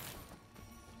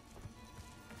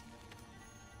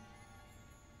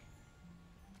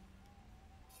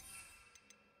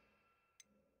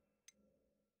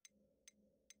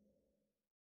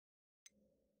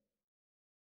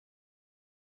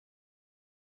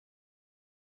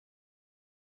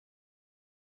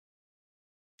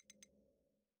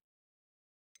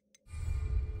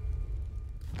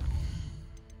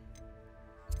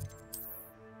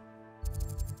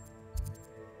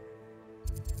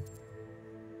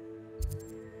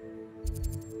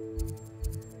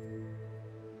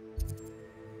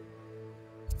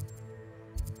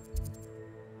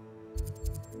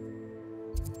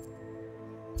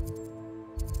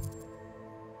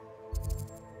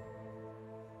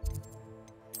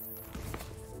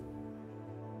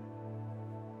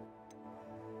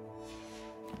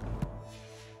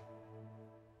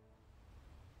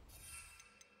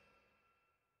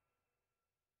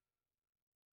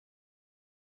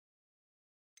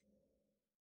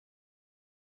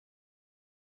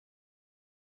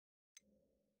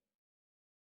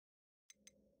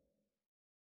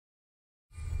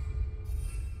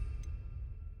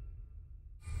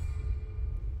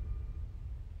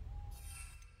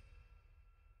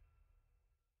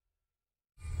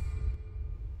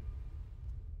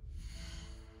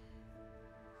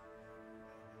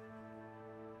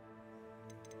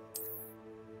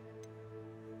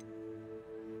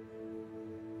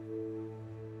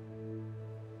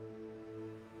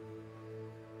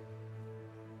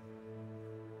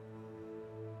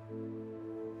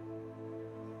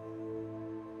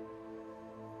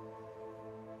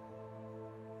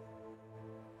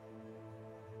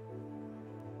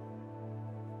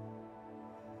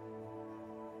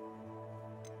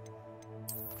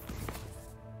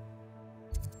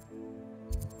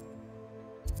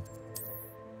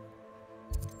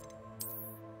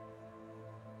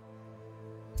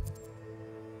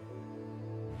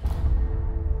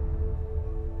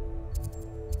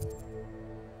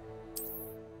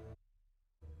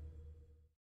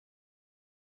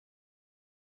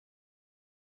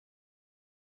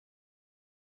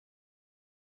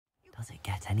 Does it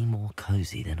get any more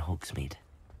cozy than Hogsmeade?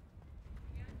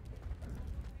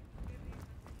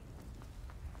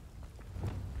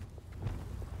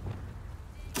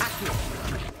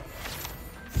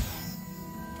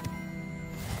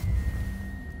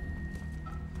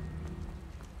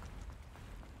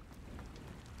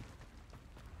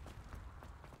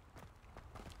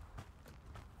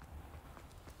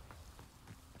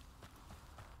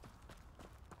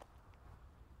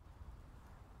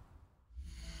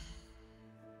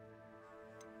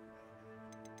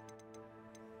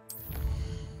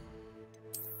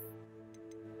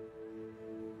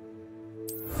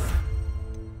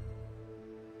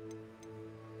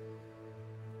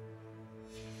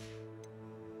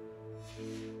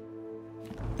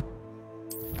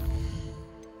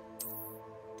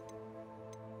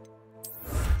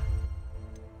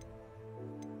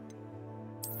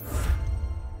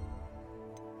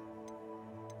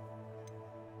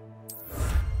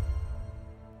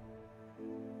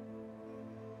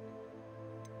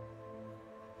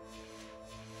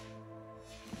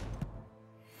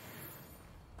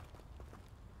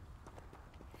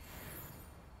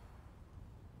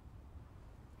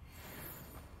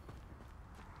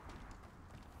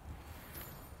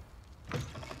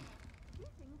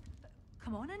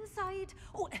 Come on inside.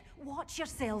 Oh, watch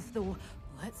yourself, though.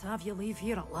 Let's have you leave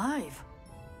here alive.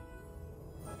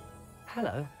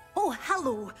 Hello. Oh,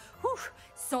 hello. Whew.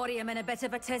 Sorry I'm in a bit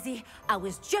of a tizzy. I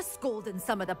was just scolding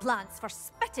some of the plants for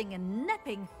spitting and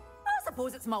nipping. I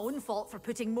suppose it's my own fault for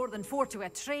putting more than 4 to a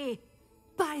tray.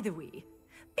 By the way,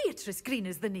 Beatrice Green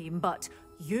is the name, but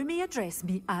you may address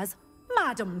me as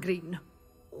Madam Green.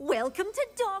 Welcome to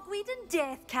Dogweed and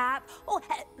Deathcap. Oh,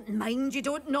 mind you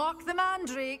don't knock the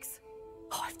mandrakes.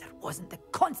 Oh, if there wasn't the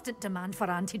constant demand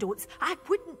for antidotes, I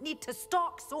wouldn't need to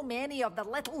stock so many of the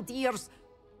little dears.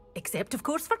 Except, of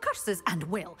course, for curses. And,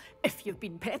 well, if you've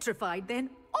been petrified, then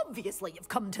obviously you've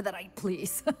come to the right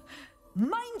place.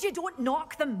 Mind you don't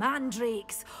knock the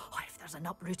mandrakes. Oh, if there's an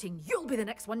uprooting, you'll be the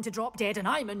next one to drop dead, and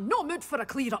I'm in no mood for a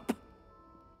clear-up.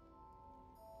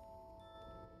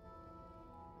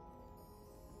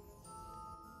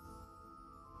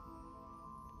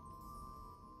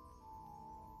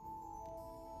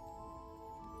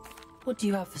 What do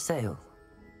you have for sale?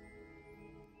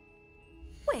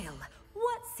 Well,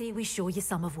 what say we show you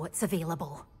some of what's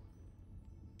available?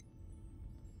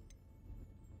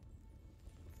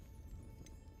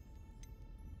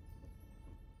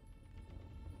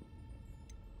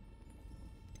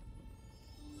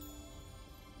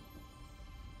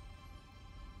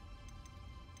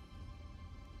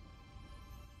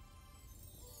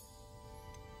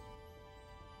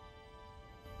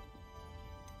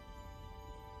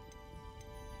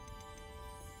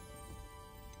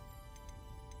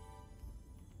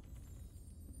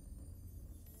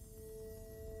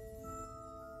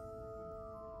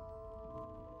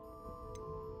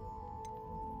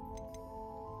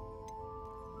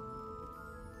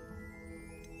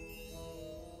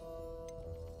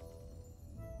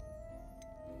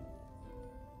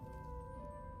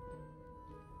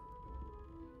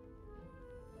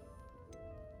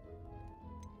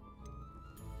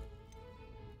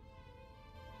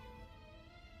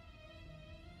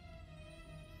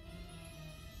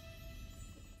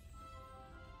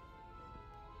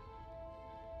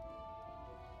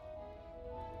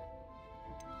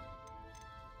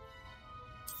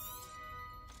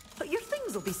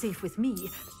 brooms will be safe with me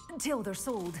until they're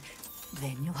sold.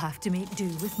 Then you'll have to make do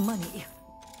with money.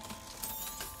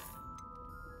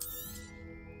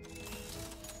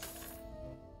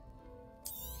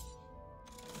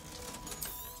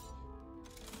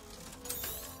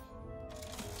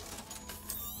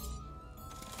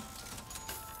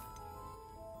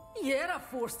 You're a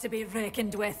force to be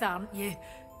reckoned with, aren't you?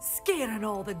 Scaring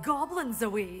all the goblins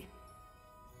away.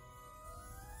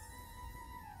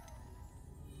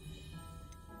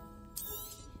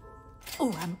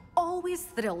 Oh, I'm always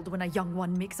thrilled when a young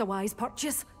one makes a wise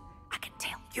purchase. I can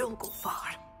tell you'll go far.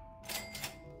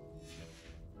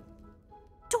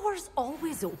 Doors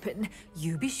always open.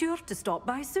 You be sure to stop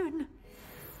by soon.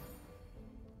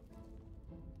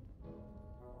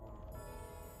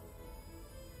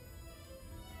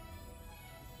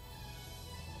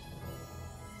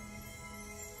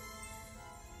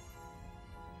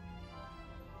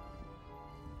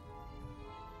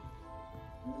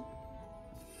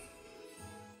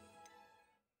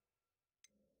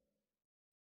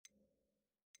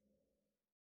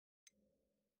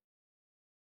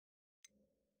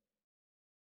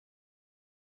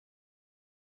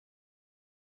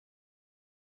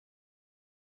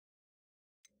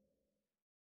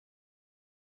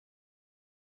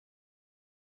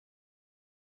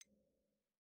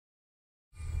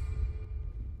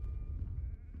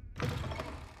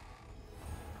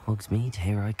 Hogsmeade,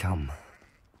 here I come.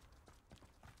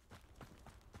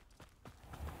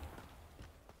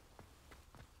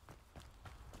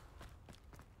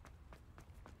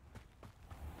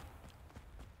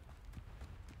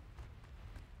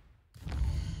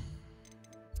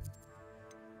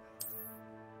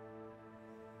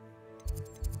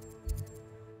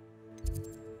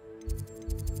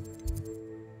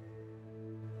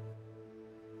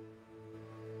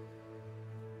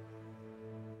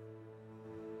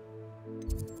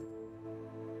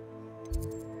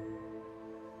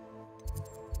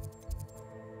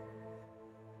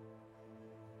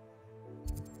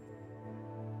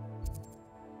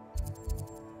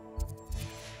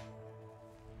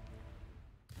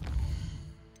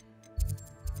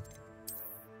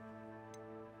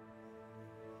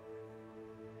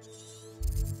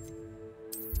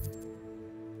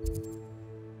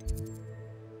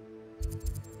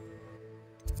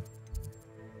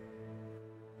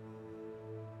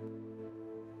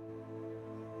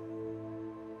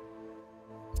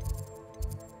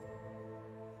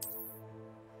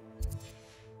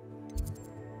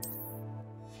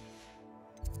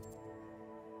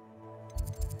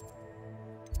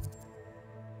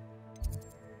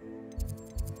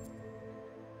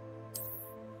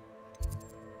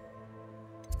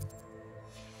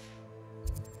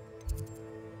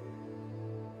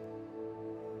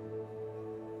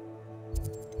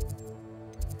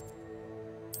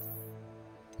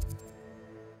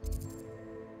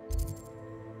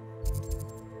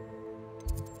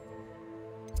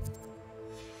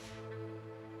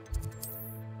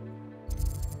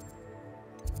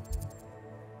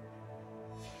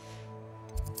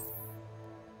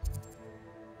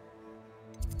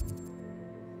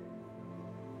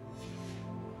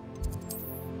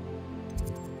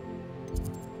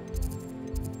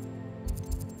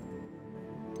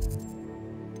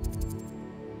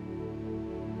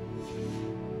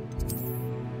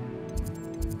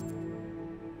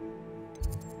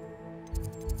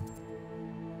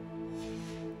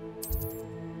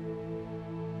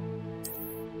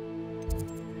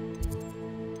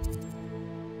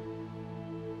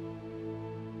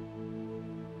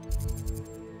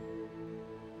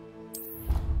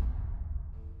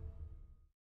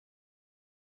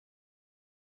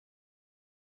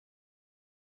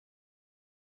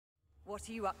 What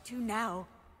are you up to now?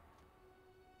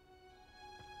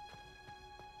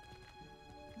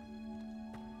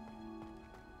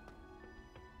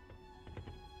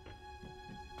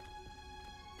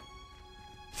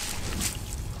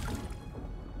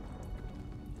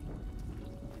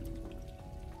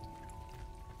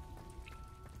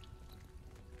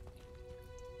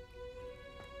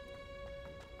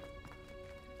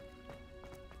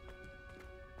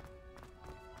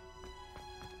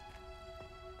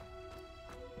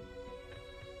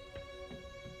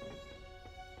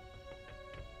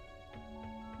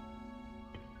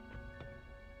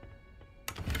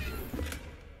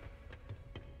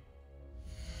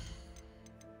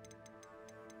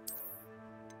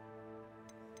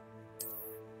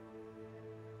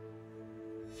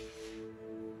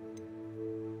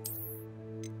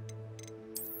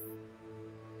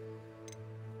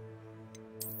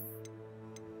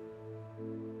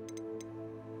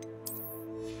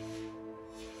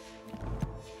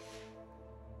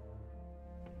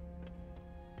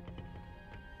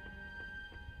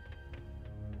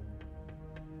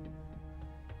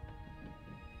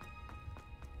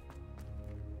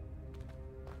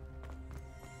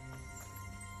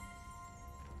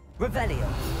 Revelio.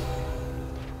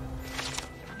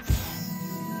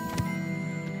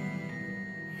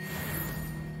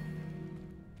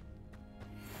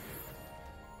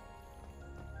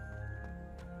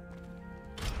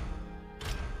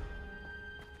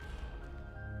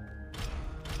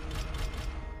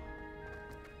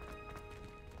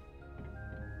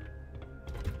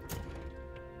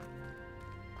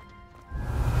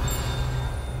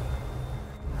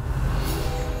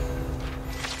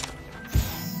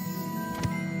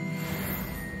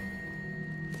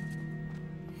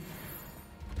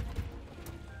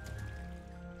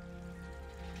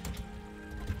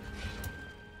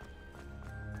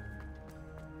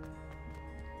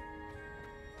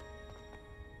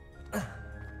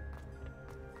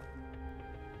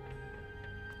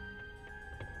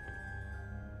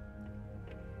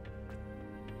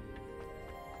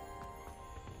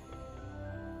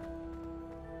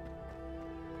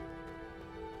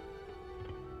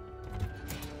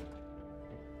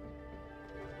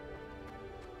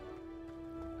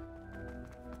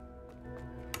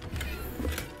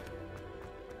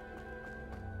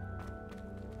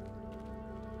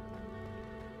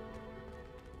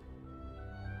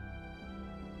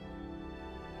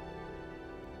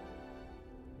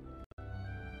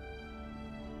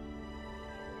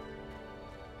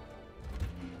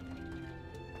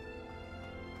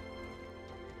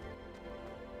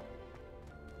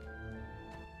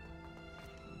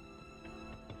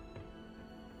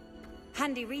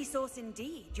 Handy resource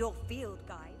indeed, your field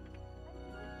guide.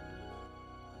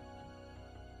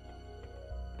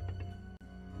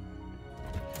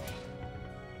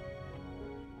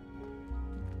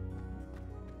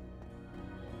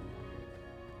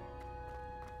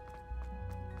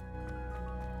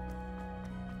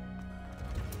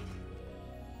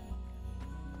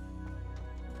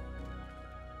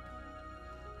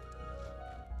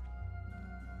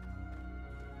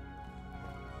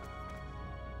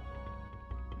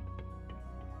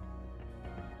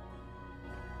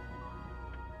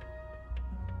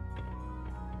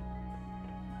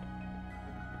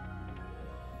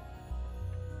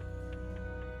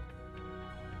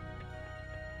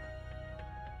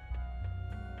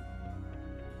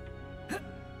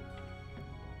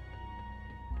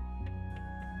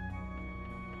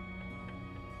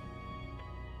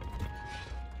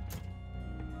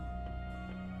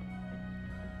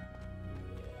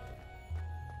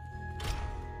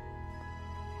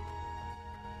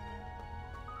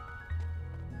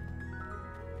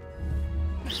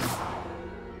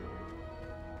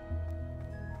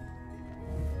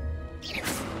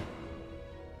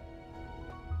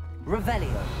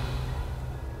 Revelio.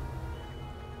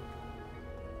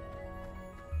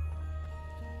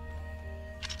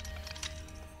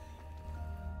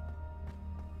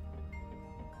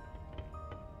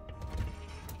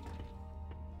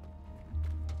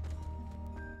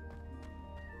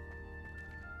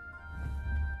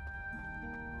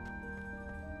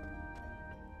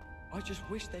 I just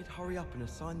wish they'd hurry up and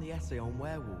assign the essay on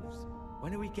werewolves.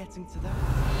 When are we getting to that?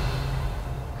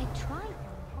 I tried.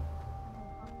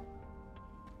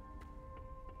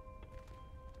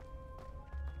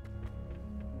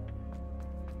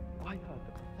 I heard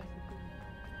the professor.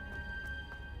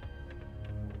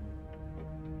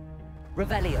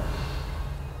 Revelio.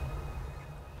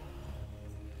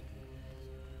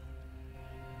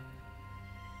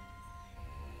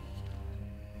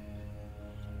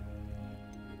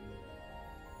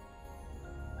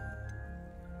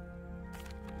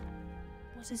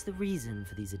 What is the reason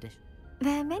for these additions?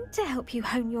 They're meant to help you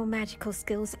hone your magical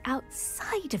skills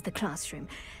outside of the classroom,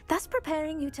 thus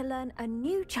preparing you to learn a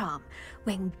new charm.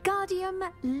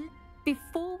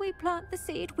 Before we plant the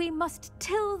seed, we must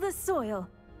till the soil.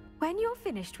 When you're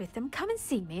finished with them, come and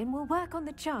see me and we'll work on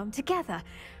the charm together.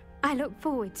 I look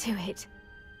forward to it.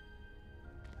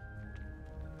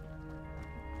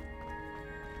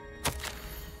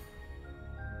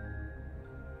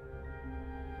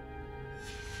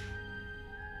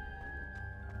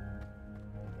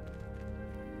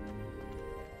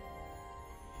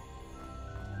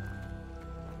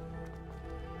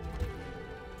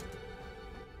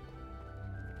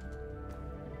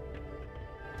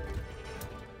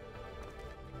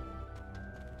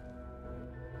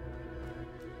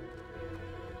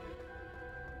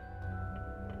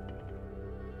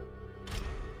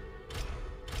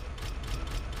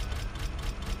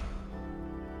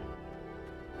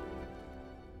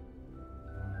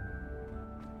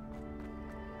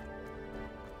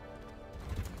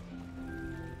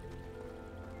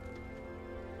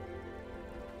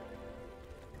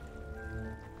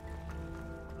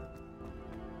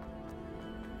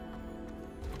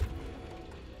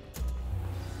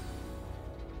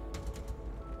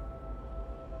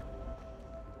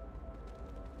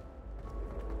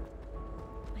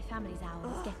 family's owl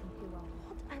is getting too old.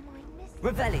 What am I missing?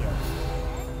 Revelio.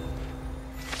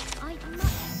 I'd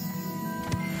much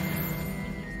prefer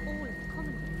all of the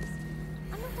common rooms.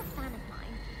 I'm not a fan of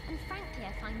mine, and frankly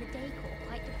I find the decor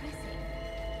quite depressing.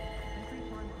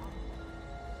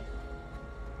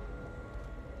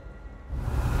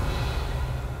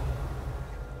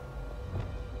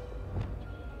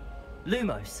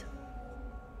 Lumos.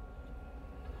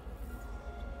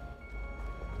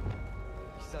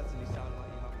 You certainly sound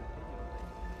like you have an opinion on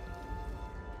things.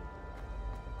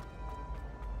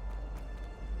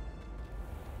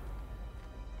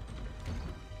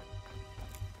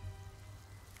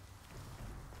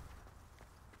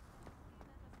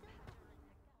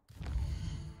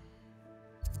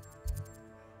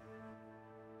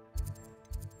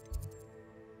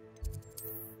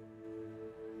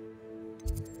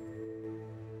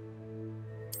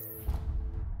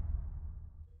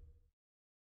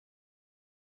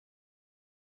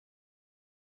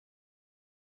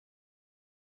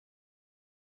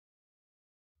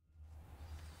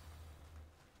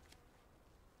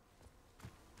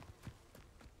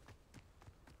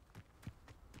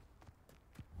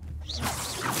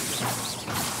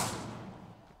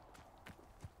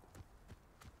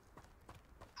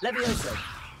 Levioso.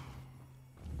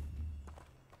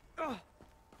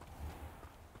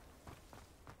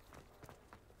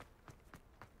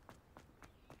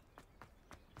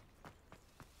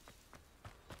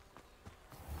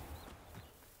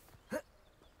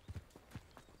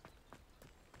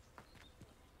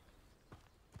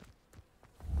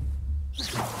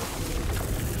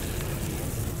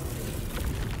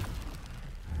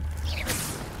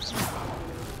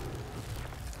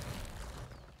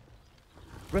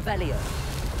 Revelio.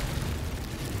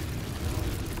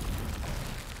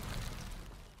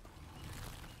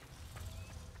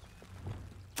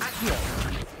 Accio.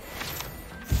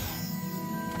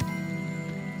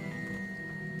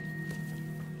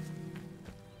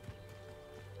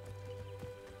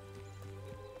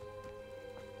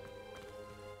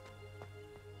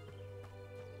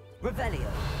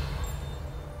 Revelio.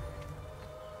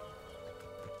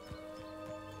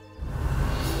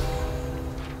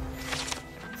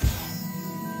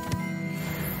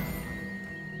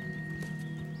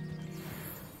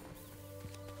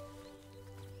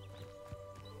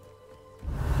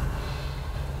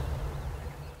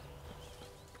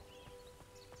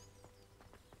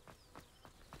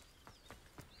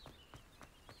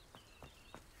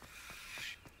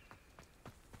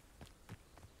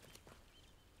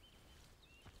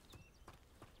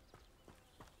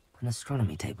 An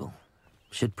astronomy table.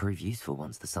 Should prove useful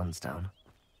once the sun's down.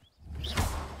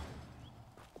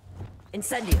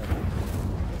 Incendio.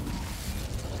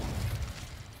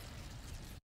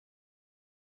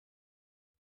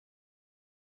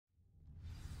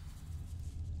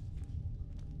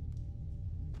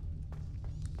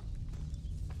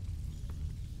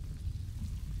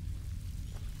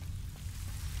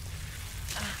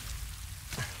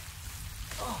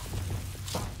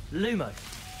 Lumo.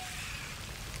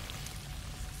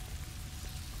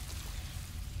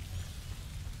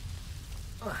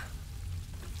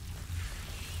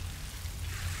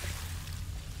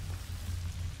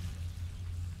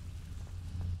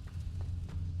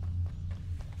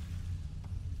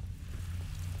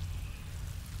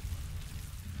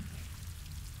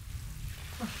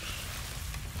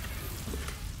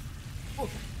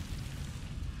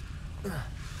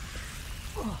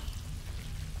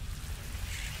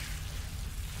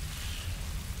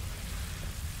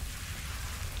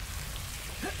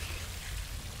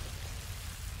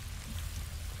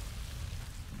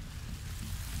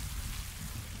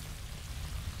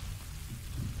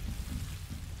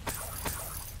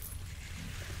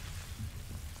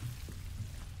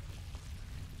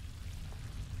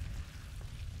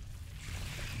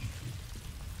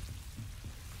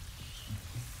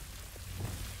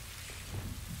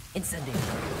 Incendio.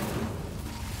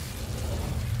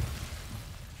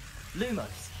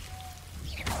 Lumos.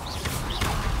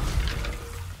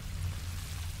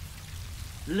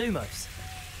 Lumos.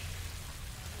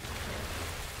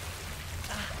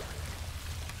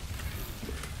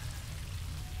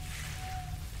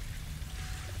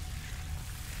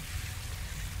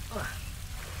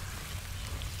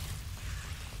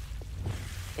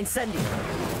 Incendio.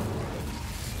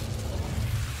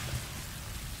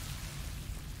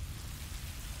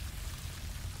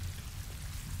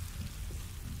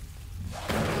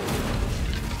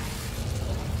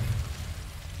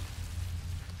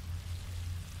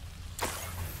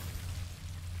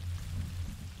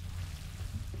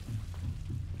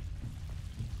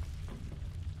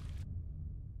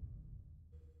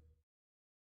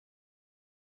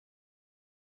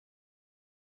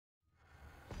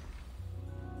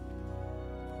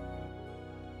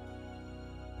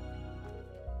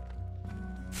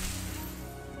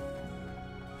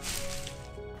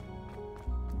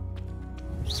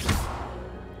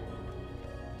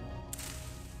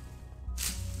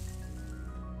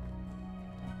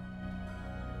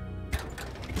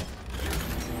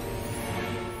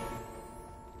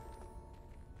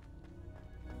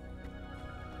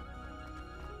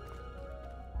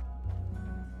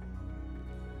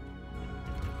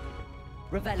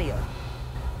 Revelio.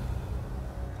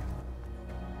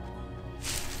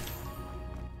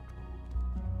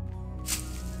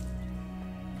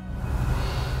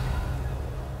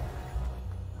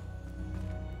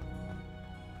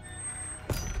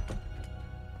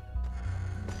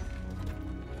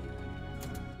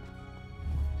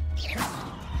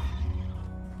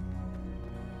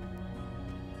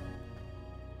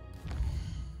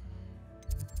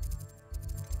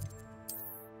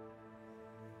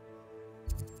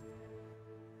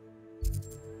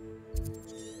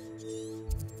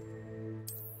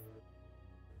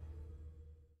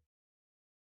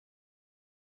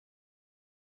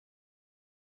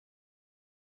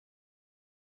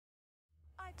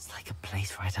 It's like a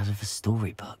place right out of a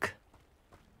storybook.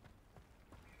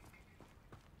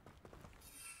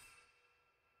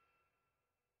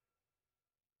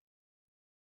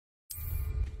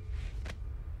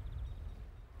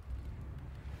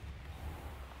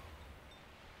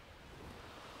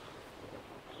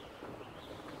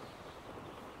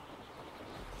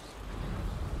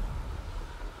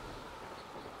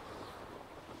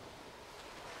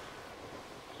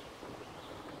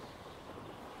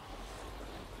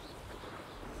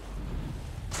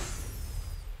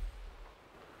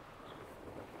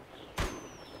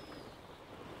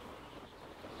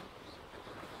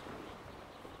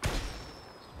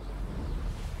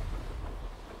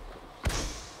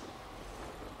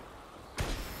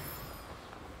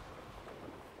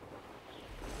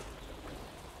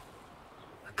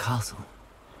 Castle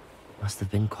must have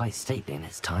been quite stately in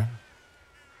its time.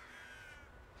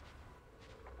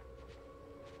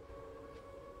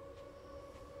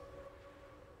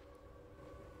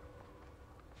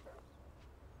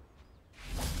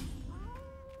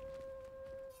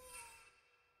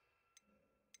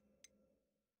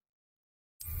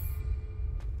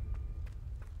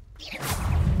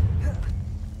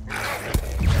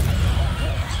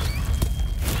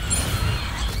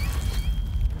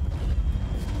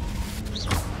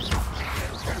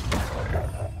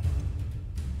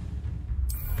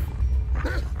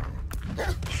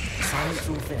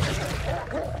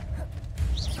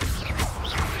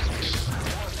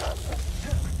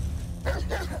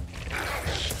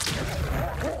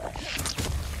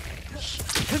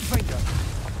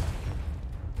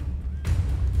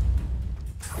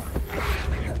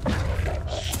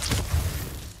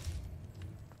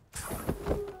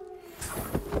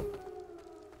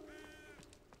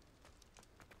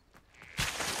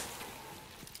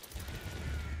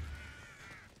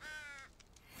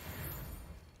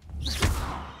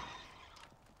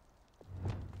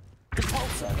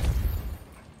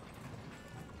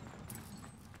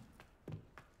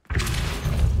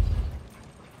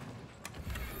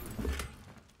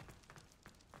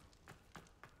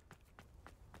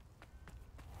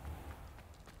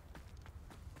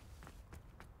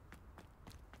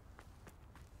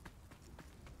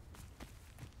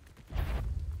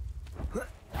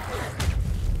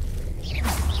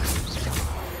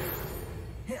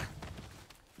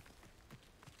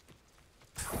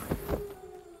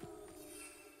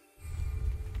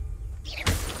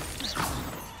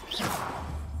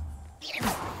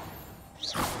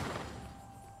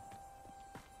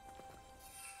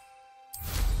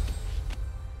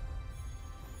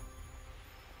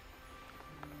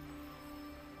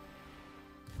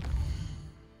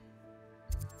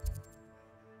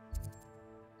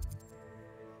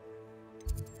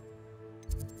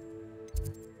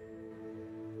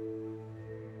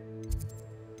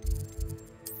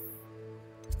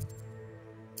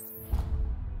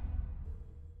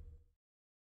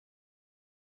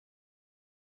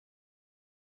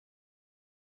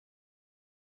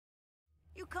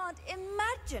 You can't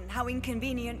imagine how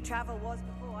inconvenient travel was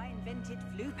before I invented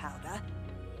flu powder.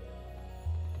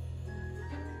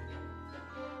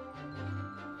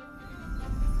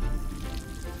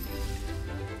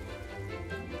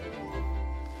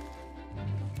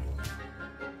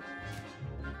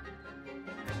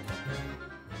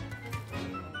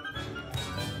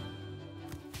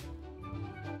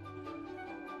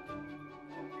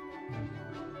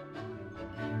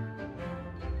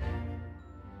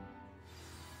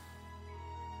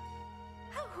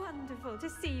 Wonderful to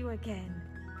see you again.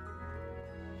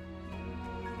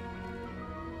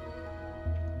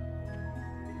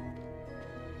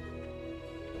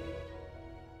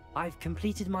 I've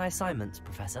completed my assignments,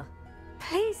 Professor.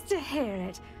 Pleased to hear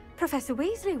it. Professor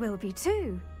Weasley will be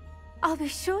too. I'll be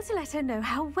sure to let her know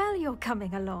how well you're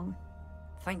coming along.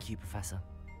 Thank you, Professor.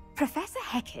 Professor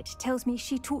Hecat tells me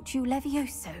she taught you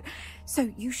Levioso,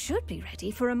 so you should be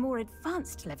ready for a more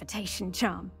advanced levitation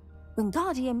charm.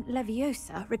 Wingardium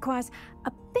Leviosa requires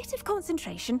a bit of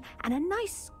concentration and a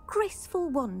nice, graceful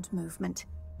wand movement.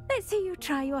 Let's see you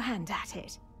try your hand at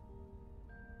it.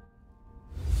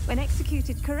 When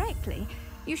executed correctly,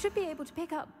 you should be able to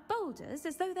pick up boulders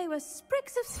as though they were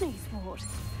sprigs of sneezewort.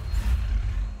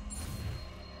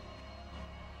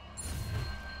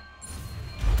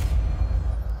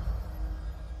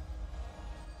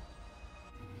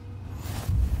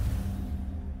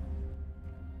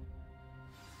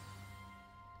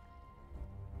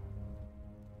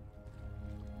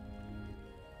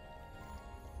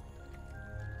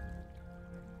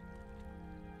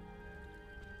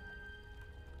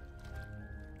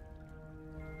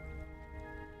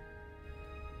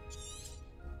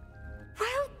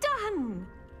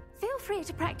 Feel free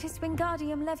to practice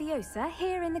Wingardium Leviosa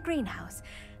here in the greenhouse.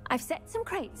 I've set some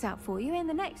crates out for you in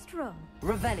the next room.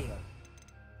 Revelio.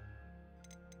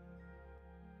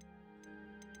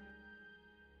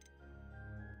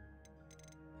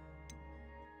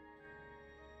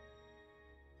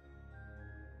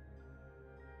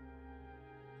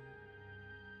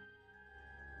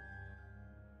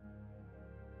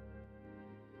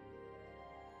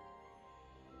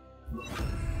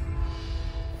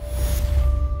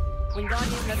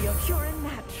 Wingardium Leviosa. Pure and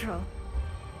natural.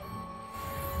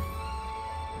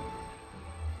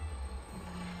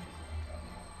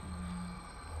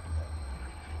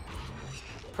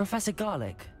 Professor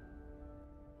Garlic.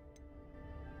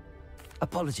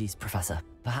 Apologies, Professor.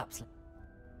 Perhaps...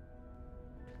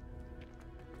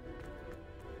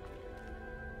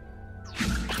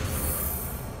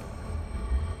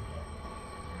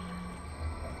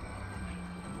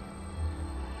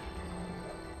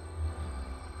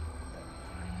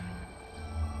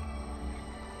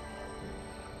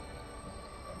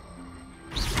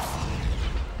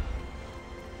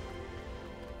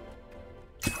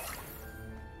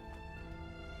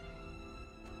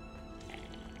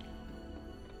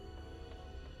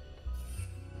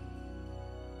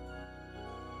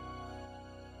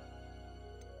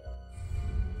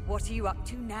 What are you up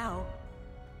to now?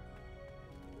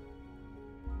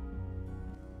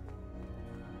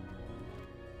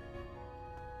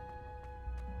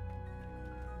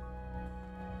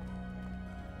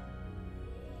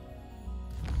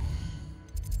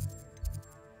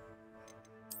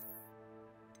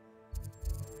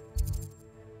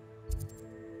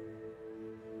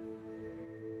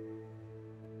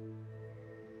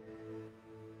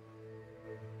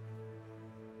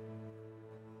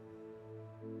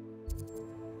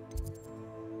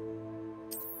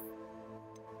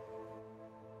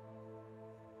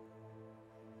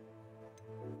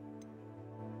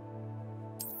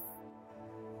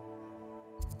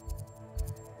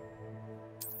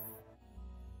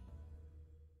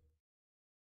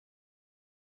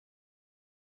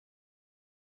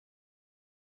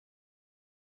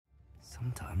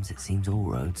 Sometimes it seems all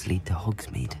roads lead to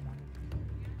Hogsmeade.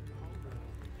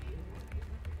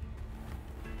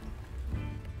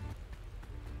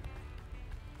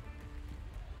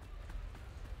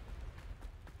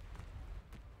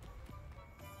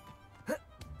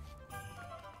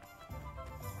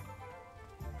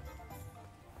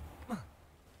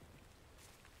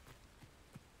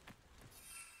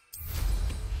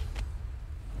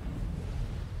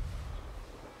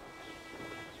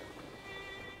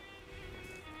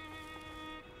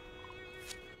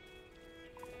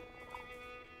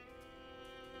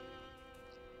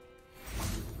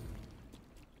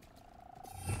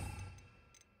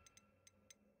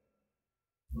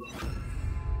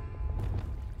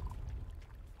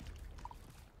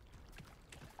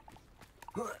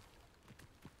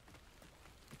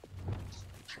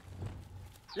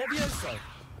 Levioso.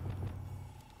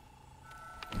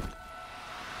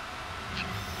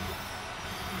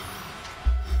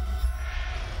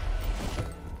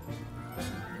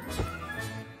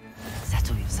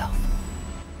 Settle yourself.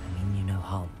 I mean you no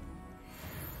harm.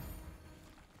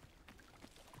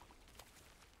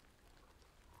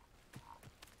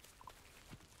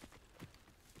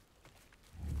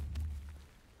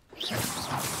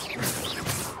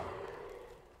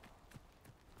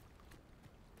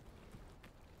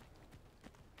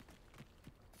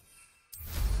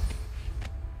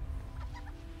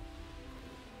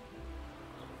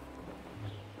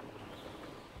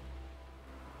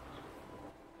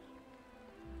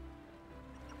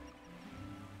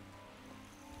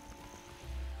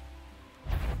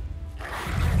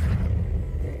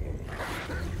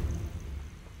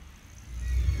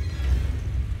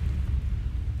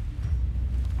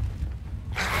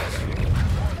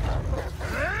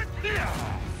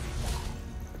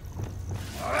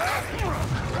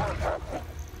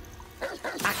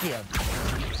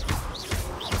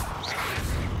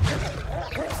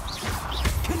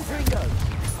 Confringo!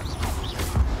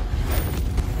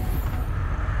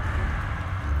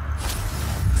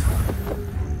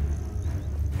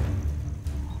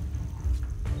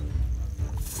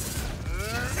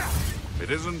 It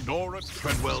isn't Dora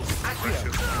Treadwell's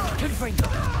precious. Confringo!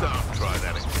 Don't try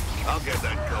that again. I'll get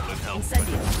that goblin help.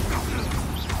 Incendio!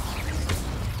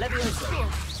 Levioso!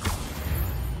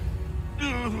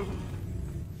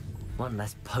 One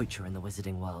less poacher in the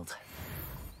wizarding world.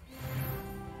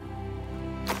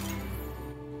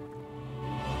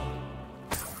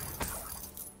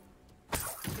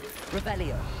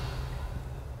 Revelio!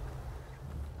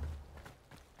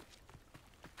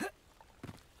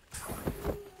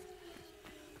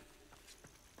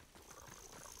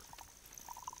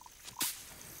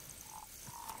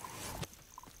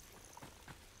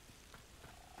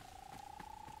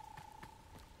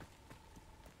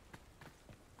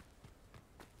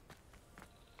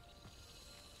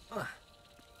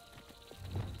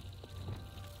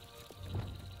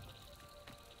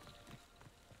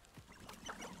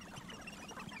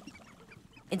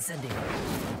 Incendio.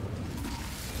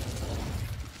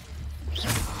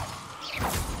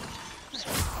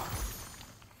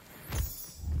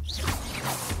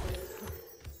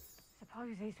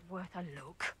 Suppose he's worth a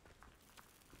look.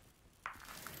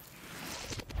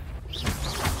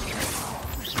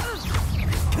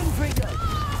 Confringo!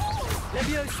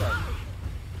 Levioso!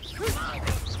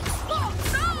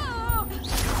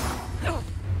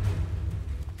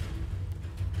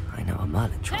 I know a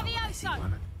Merlin trial when I see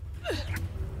one.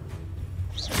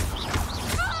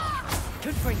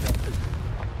 Confringo!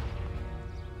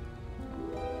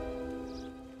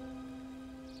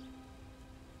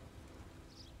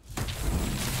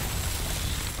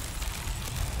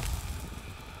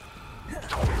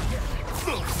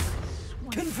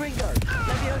 Confringo!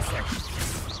 Levioso!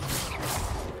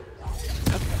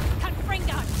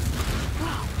 Confringo!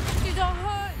 Did I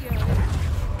hurt you?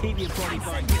 Keep your body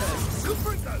by curves.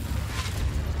 Confringo!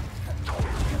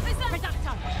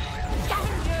 Reducto! Damn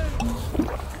you!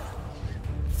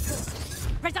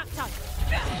 Reducto!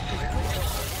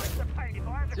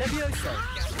 Levioso!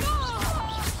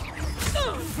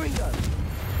 Confringo!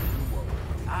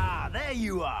 Ah, there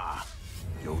you are.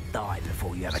 You'll die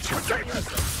before you have a chance.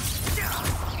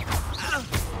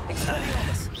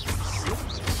 Expelliarmus!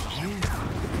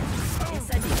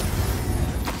 Incendio!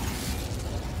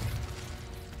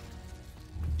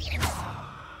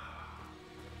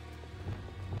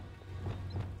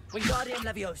 Wingardium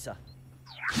Leviosa!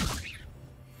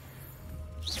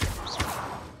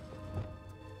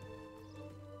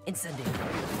 Incendio.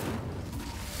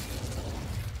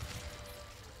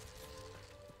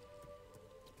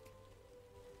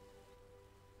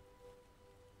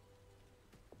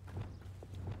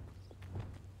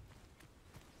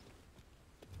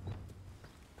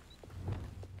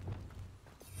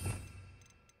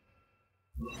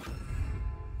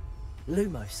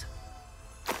 Lumos!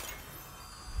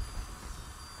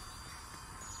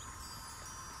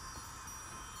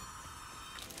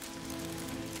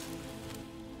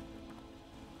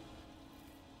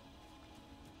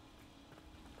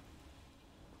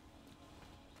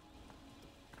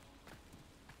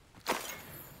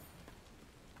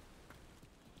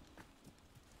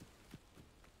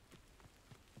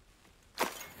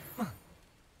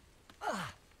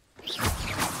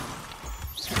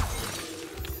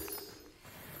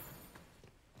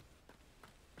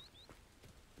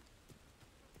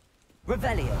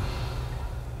 Revelio!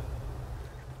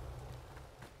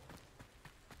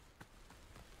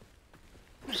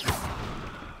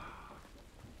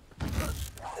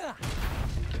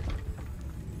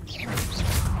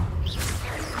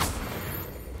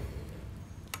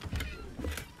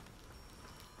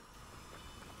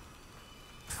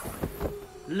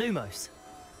 Lumos!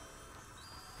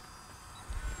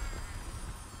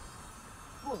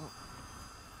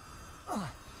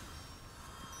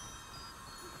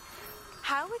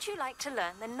 How would you like to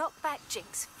learn the knockback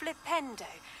jinx Flipendo?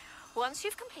 Once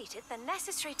you've completed the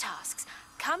necessary tasks,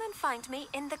 come and find me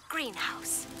in the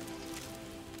greenhouse.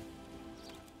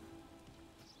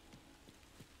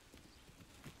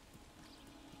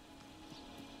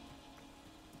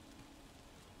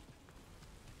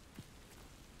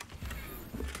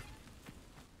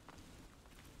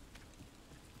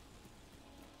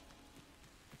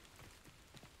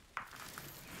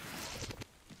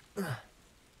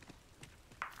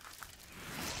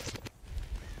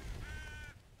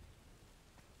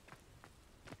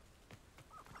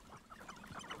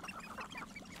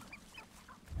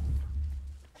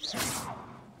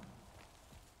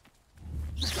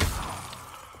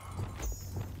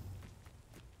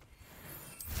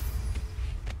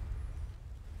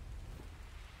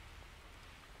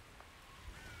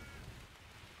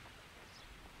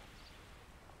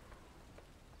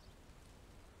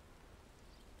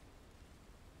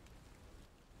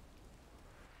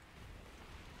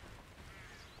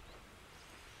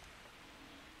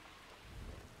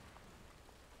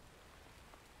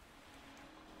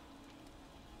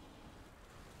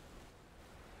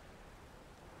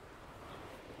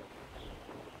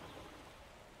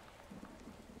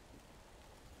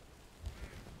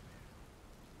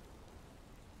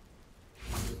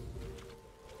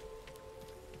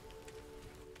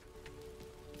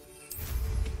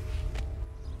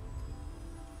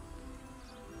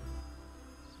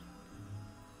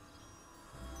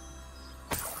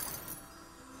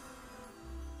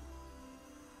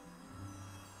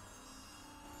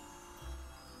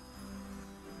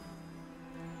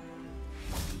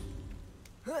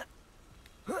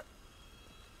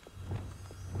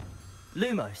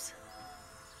 Lumos.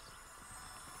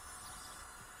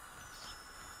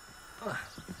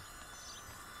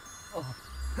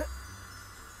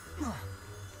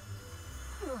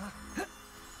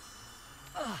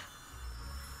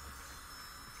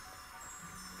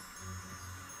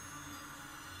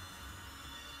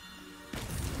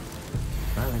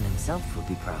 Merlin himself would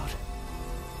be proud.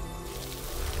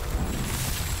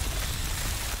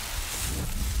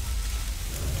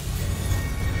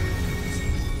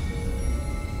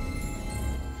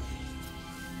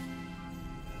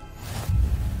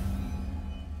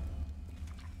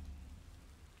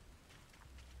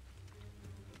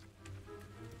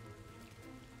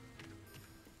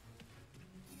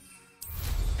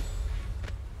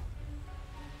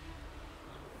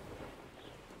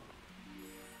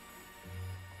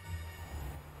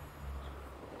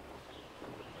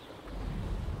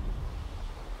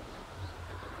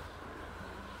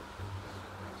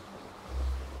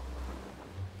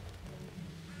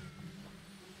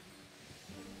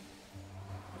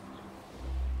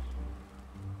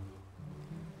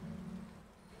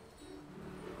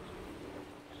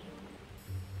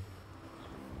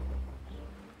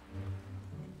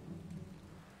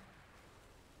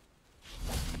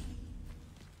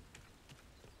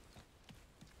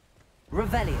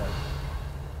 Revelio.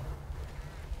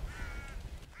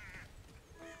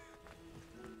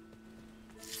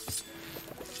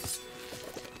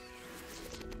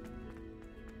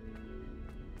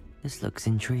 This looks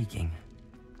intriguing.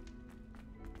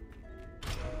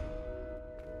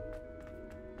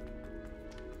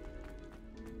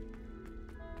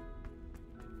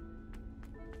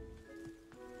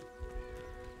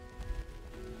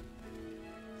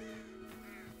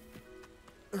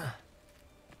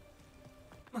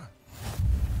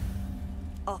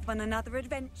 Off on another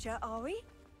adventure, are we?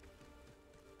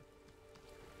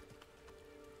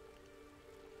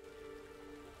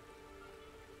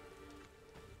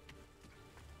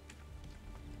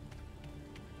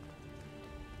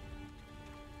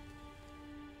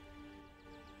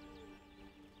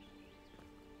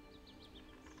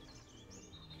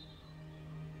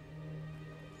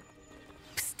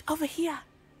 Psst, over here,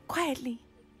 quietly.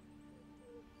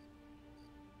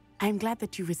 I'm glad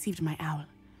that you received my owl.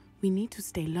 We need to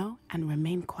stay low and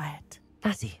remain quiet.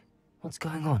 Natty, what's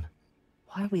going on?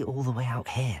 Why are we all the way out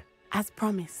here? As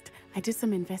promised, I did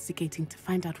some investigating to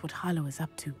find out what Harlow is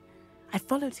up to. I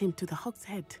followed him to the Hog's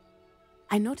Head.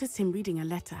 I noticed him reading a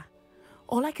letter.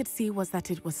 All I could see was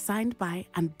that it was signed by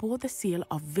and bore the seal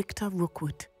of Victor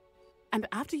Rookwood. And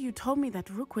after you told me that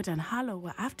Rookwood and Harlow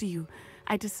were after you,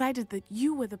 I decided that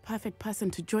you were the perfect person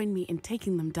to join me in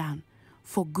taking them down.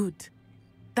 For good.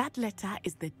 That letter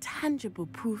is the tangible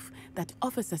proof that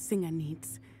Officer Singer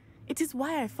needs. It is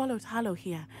why I followed Harlow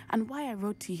here and why I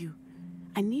wrote to you.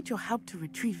 I need your help to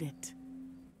retrieve it.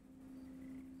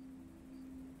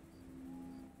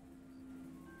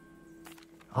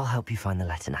 I'll help you find the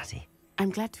letter, Natty. I'm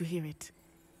glad to hear it.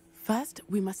 First,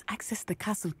 we must access the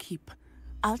castle keep.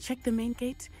 I'll check the main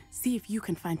gate, see if you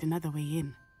can find another way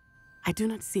in. I do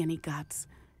not see any guards,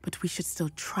 but we should still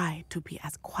try to be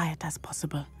as quiet as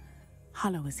possible.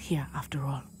 Harlow is here after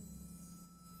all.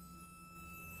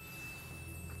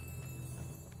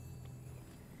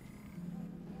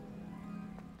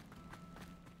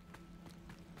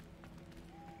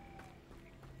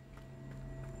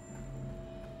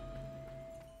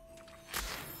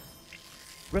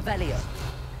 Revelio.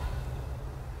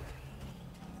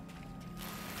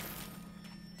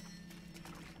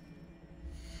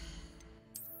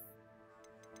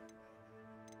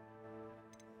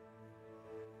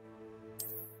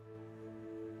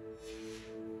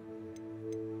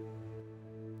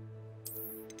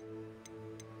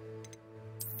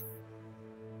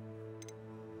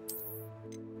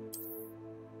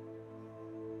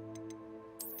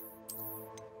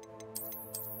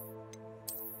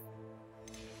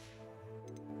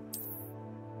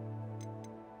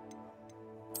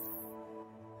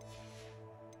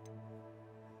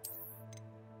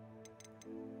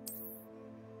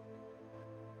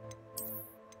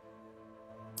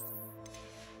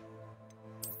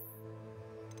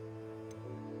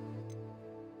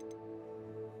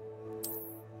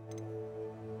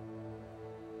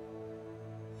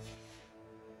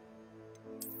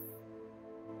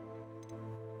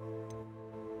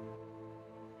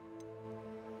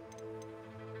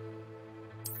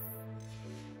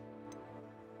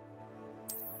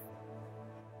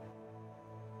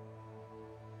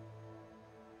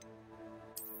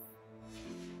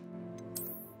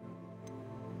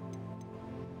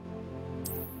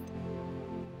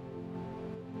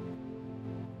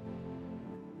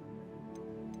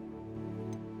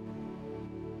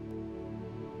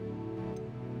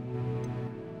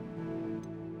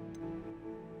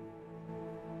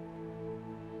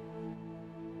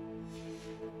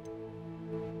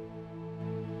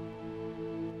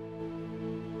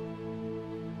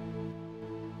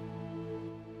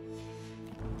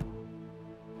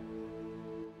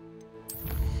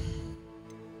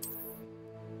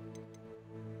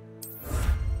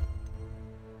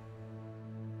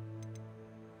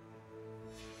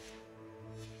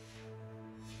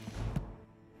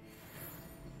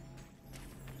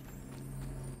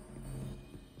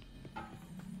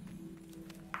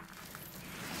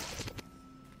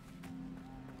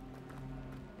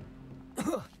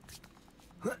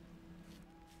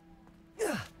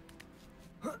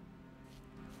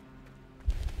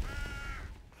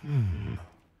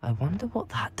 what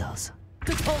that does.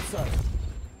 Repulsor!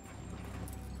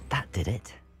 That did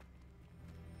it.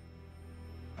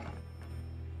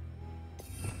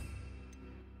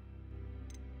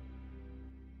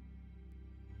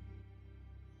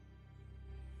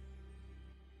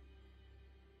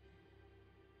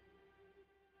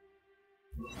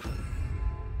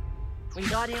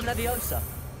 Wingardium Leviosa!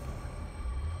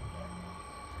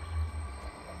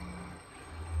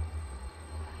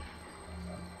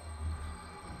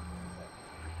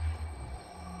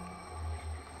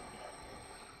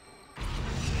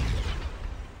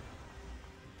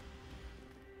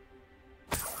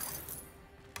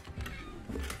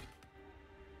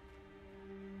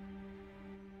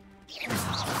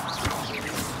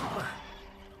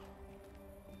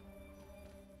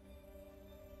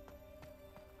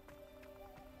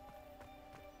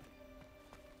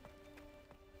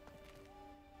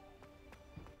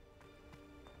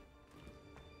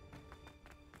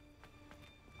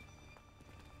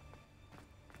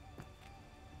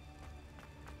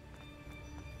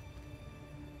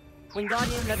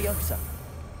 Wingardium Leviosa!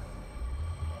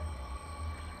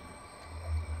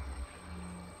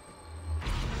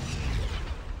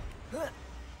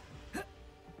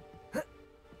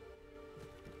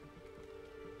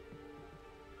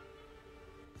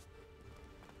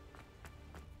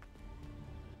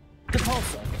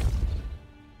 Repulsor!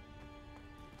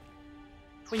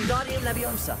 Wingardium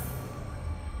Leviosa!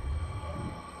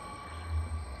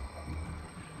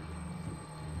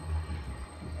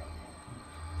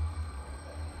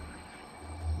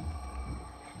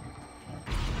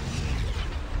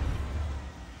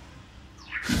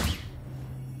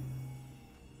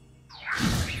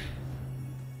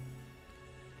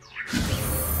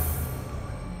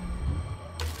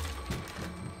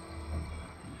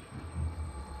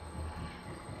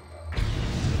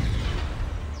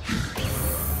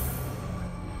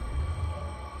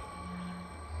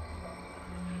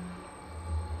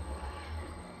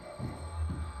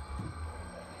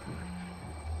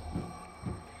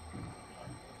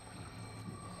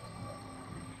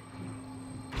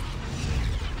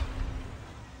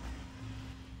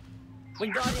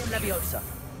 Wingardium Leviosa!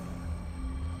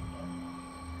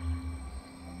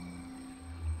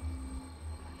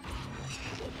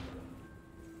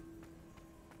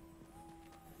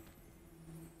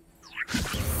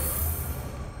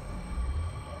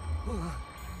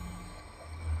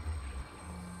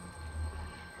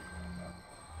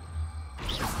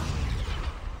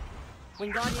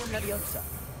 Wingardium Leviosa!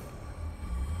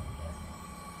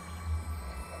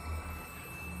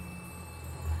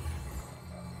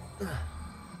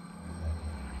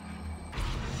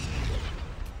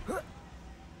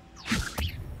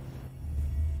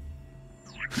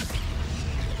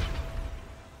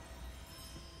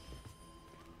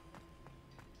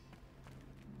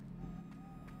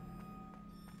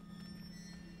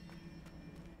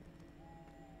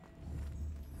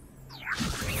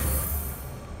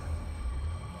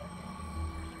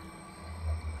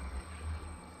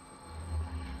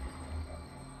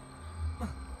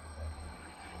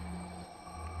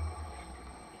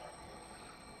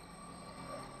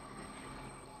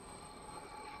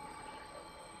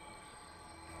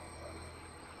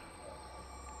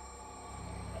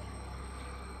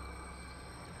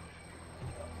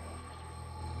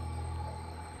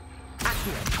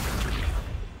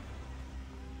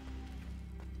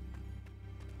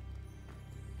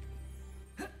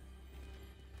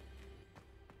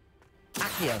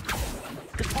 Accio!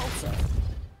 Repulsor!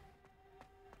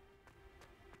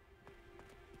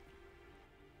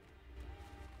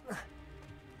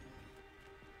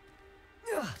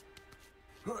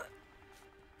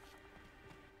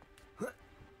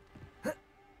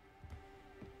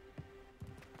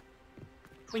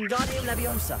 Wingardium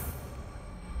Leviosa!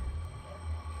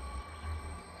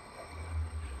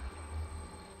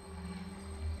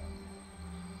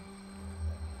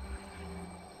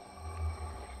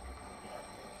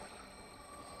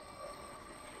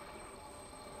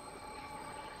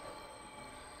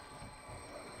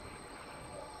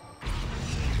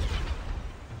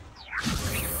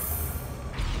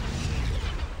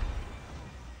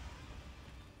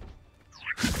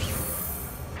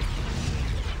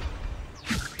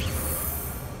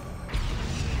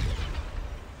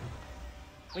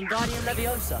 Wingardium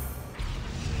Leviosa!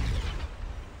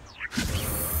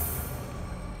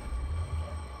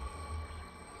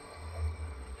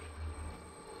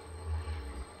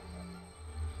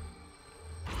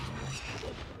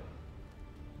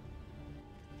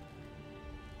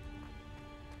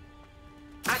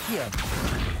 Accio!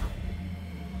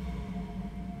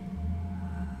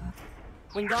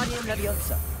 Wingardium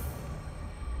Leviosa!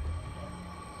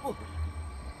 Oh.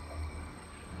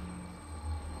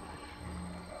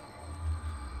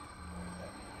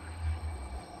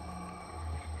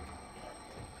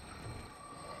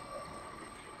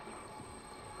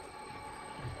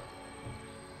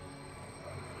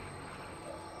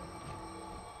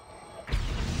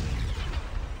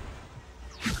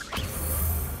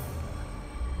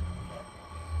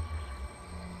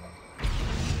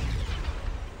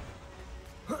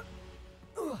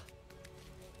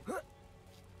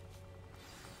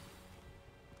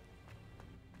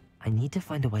 need to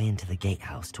find a way into the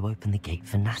gatehouse to open the gate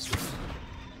for Natty.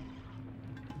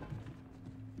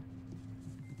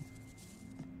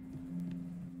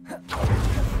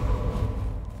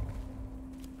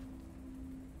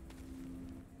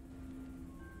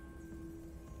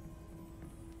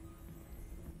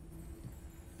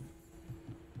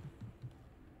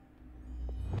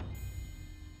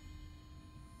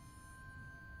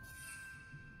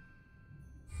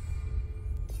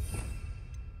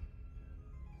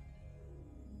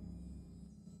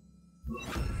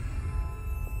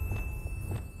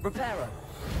 Reparo.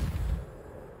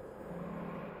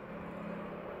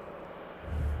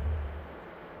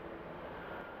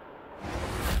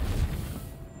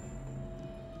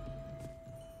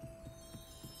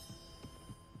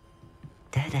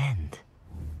 Dead end.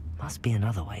 Must be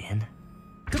another way in.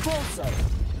 Depulso.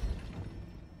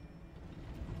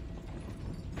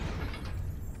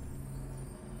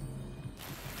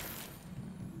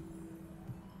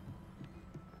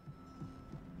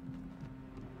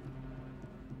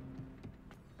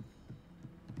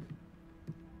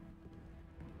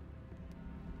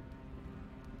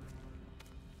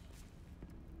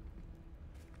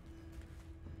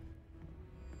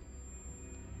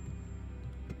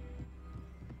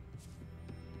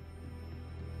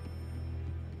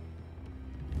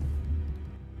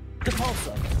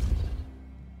 Depulso.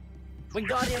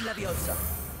 Wingardium Leviosa.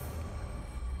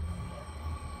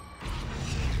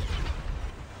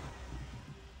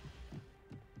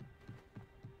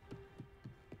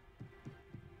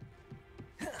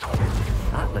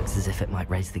 That looks as if it might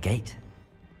raise the gate.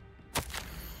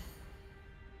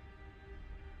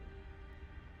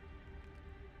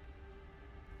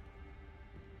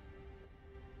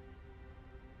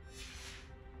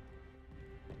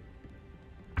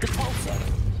 Depulso.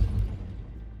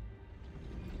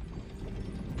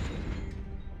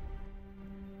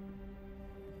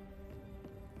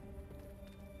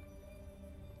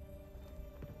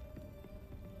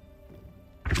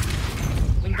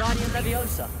 Wingardium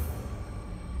Leviosa.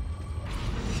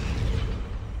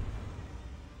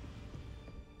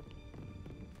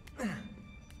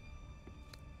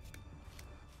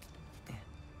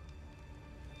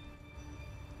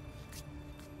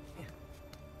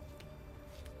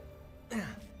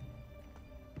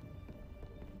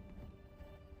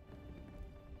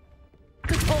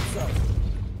 Depulso.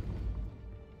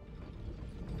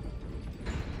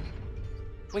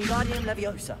 Wingardium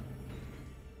Leviosa.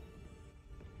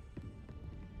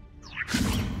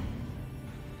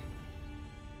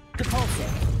 Depulso.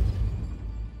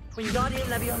 Wingardium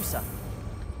Leviosa.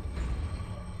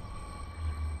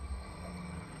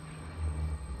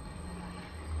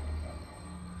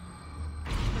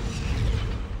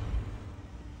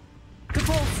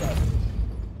 Depulso.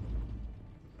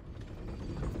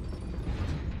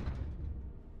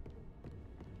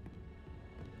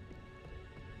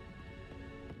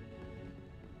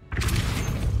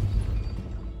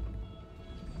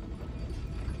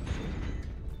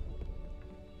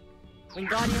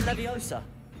 Wingardium Leviosa.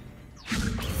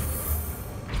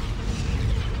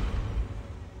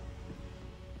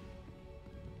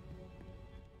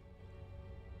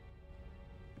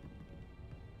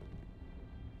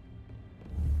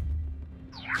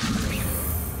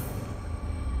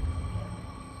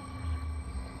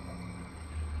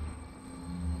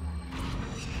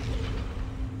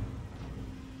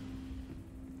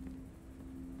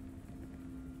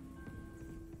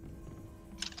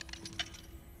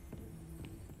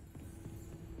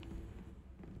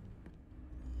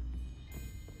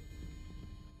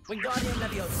 Wingardium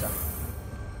Leviosa.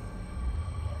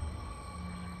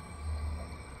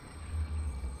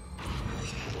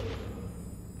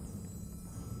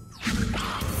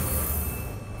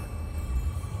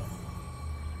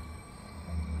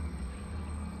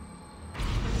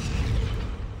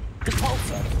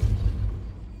 Depulso.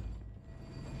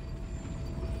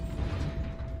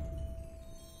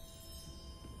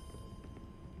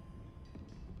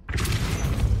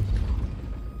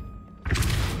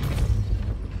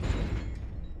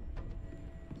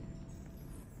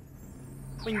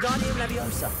 Wingardium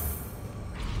Leviosa.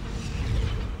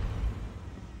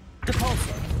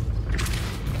 Depulso.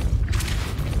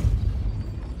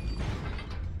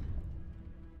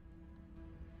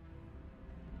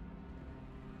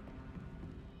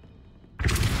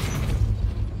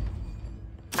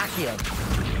 Accio.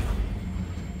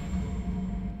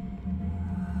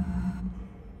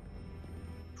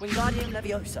 Wingardium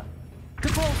Leviosa.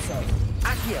 Depulso.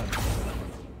 Accio.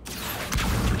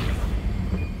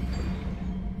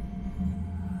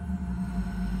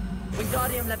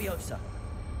 Wingardium Leviosa.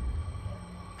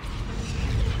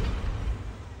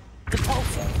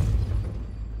 Depulso.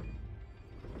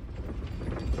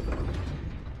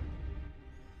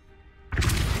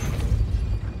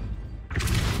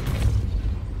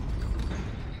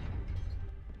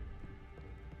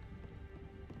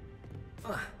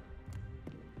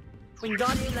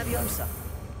 Wingardium Leviosa.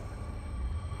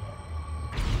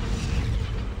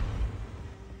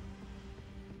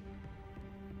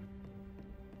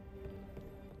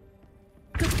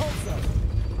 Depulso.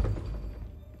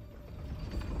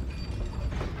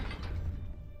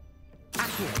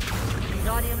 Accio.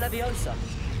 Wingardium Leviosa.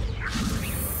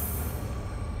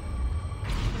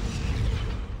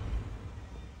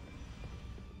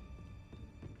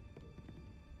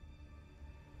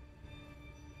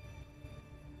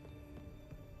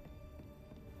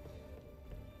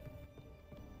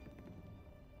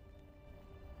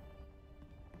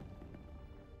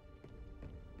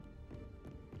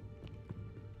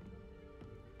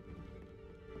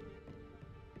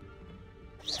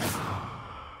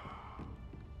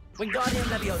 Wingardium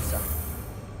Leviosa.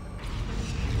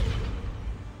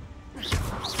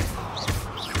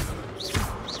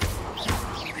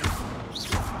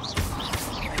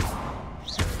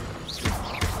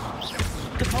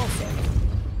 Depulso.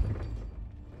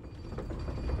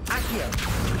 Accio.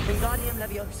 Wingardium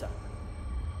Leviosa.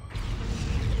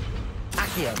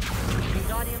 Accio.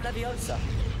 Wingardium Leviosa.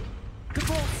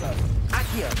 Depulso.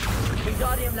 Accio.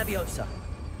 Wingardium Leviosa.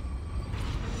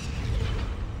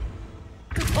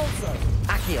 Depulso.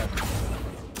 Accio.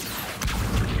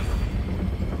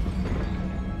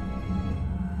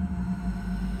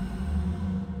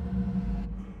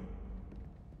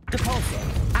 Depulso.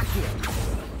 Accio.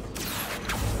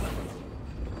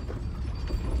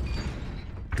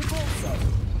 Depulso.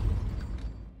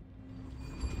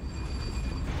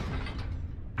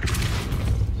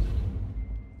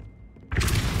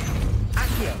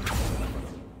 Accio.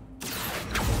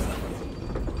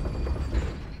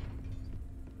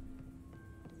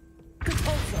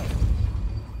 Depulso.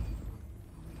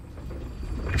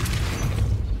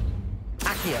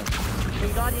 Accio.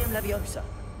 Wingardium Leviosa.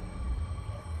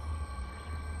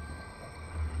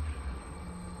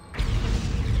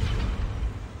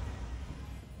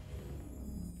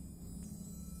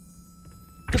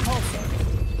 Depulso.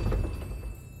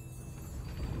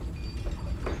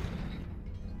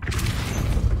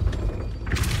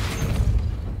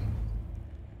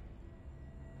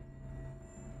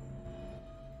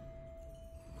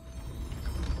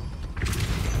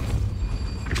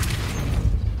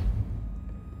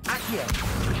 Accio.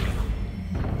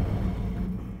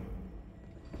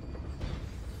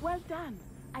 Well done.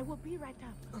 I will be right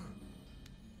up.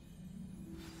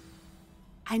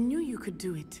 I knew you could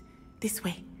do it. This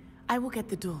way. I will get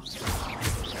the door.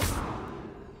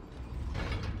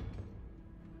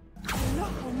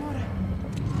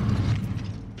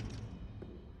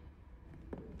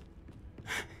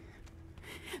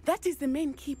 That is the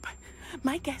main keep.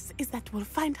 My guess is that we'll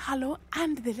find Hallow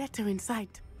and the letter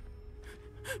inside.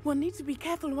 We'll need to be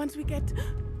careful once we get...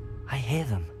 I hear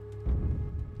them.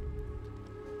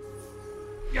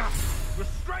 Yeah,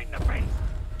 restrain the beast!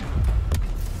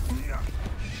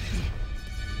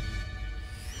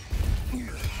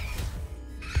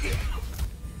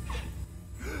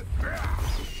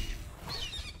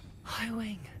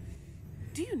 Highwing.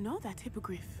 Do you know that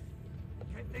hippogriff?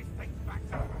 Get these things back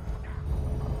to...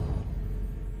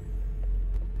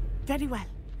 Very well.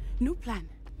 New plan.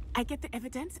 I get the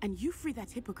evidence and you free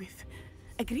that hippogriff.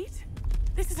 Agreed?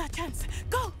 This is our chance.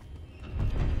 Go!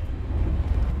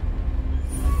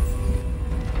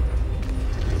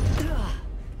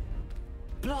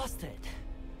 Blast it!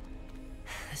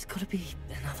 There's gotta be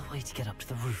another way to get up to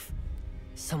the roof.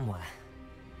 Somewhere.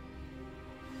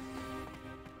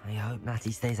 I hope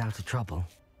Natty stays out of trouble.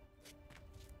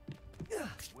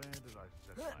 Where did I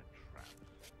set my traps?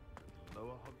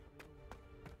 Lower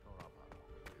Hogwarts or upper?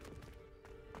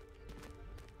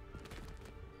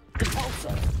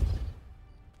 Depulso.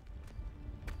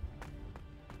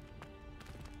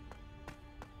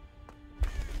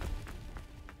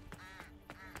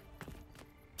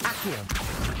 Accio.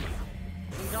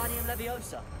 Wingardium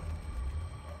Leviosa.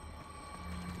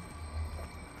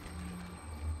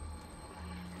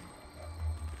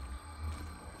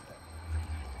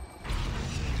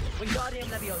 Wingardium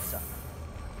Leviosa.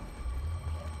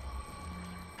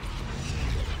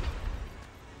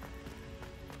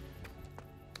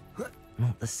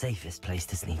 Not the safest place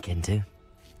to sneak into.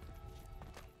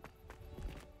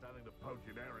 Starting to poach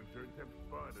in our insurance, them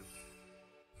spiders.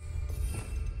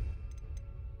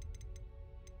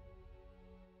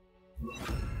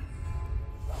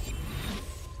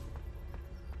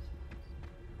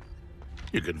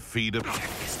 You can feed them.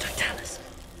 Totalis.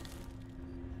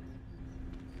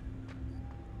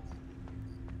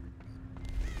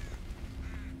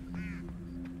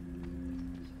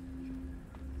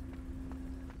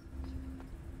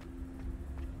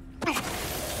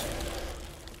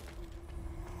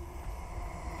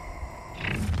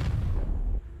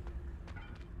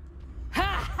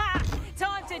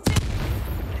 expected to...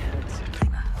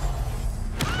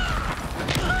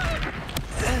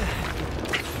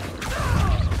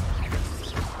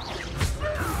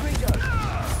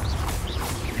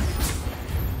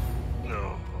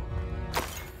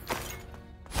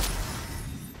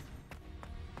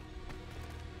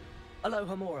 Hello,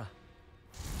 Hamora.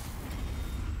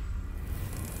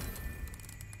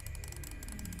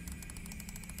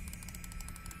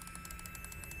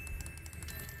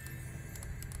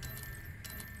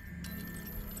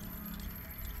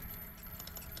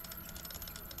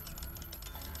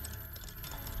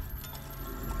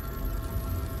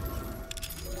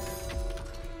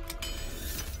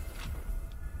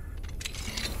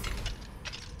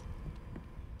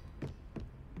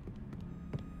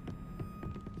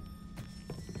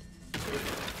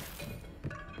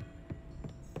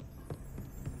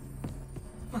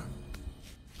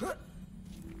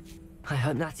 I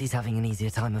hope Natty's having an easier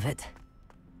time of it.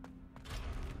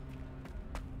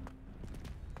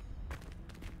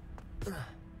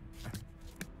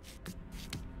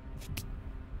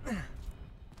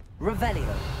 Revelio.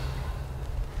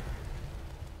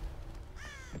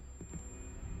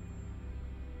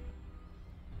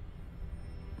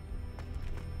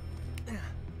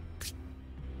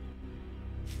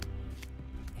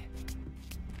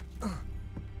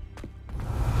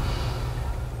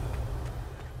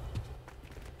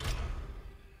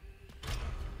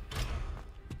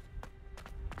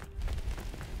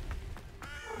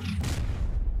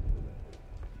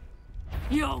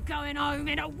 You're going home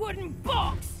in a wooden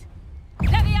box!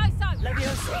 Levioso!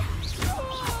 Levioso!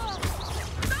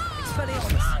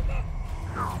 Expelliarmus!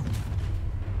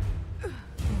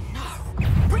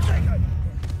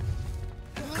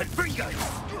 Confringo!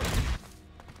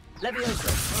 Levioso!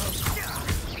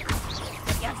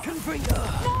 Confringo!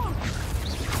 No!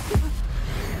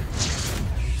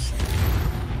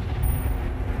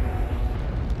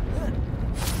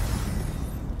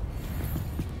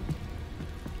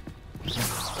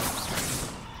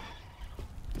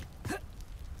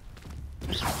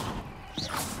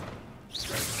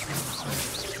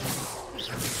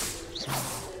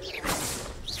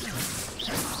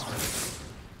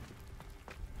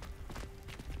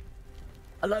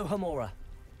 Hello, Hamora.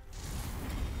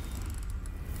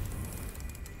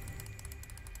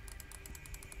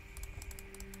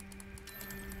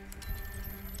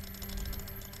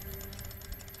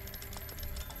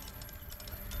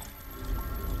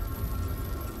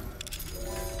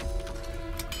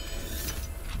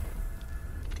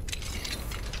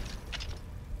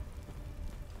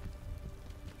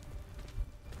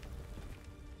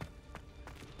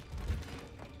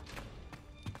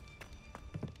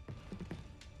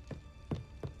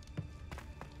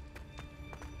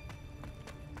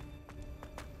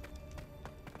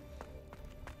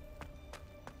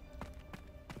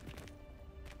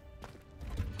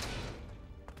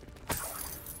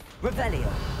 Revelio.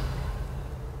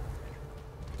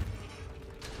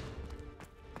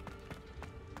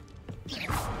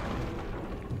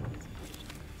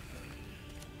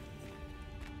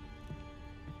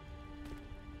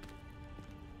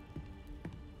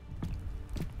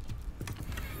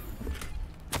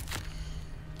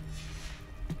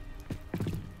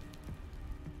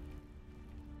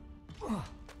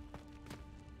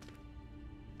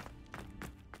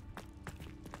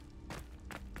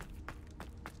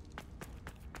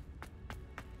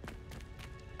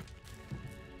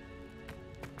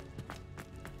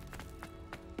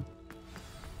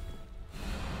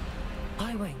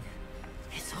 Wing.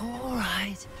 It's all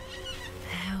right.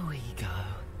 There we go.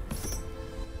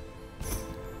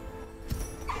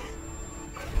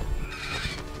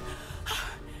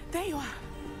 There you are.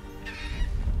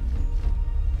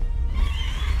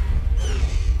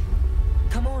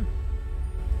 Come on.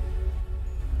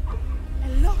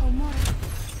 Hello, Hamora.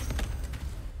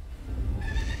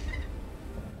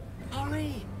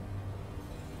 Hurry.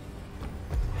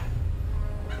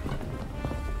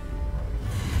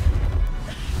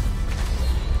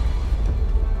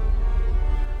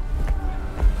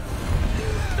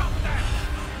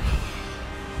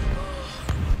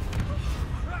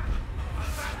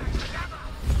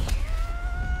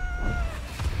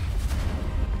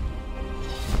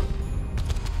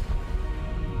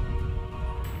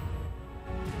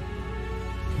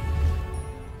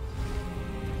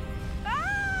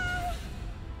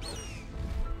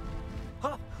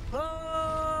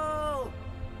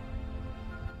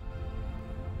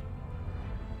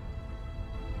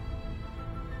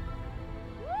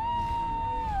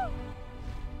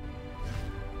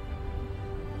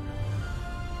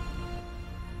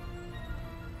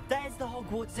 There's the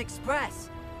Hogwarts Express.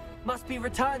 Must be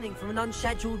returning from an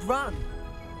unscheduled run.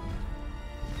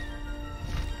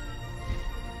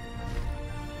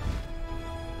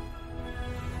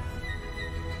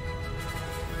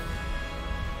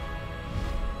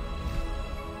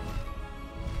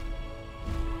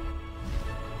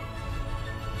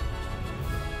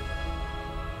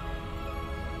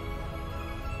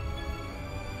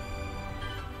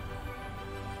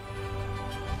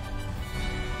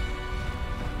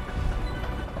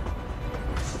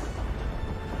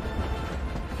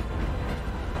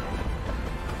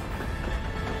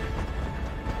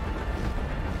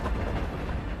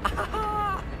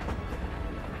 I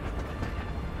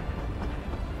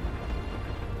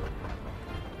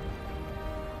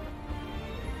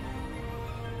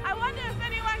wonder if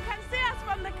anyone can see us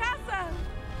from the castle.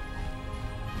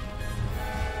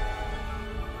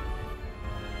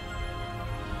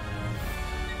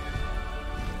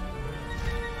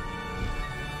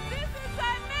 This is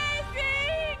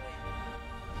amazing!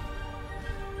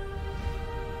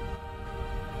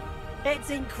 It's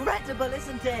incredible,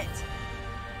 isn't it?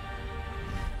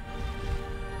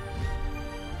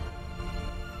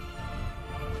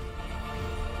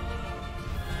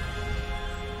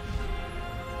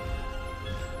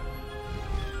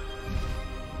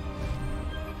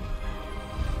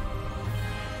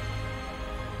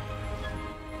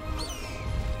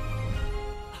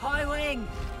 Highwing,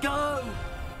 go!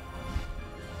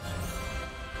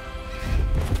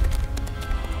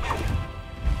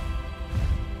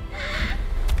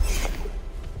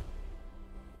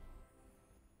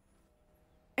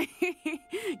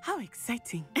 How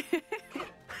exciting.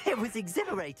 It was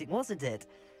exhilarating, wasn't it?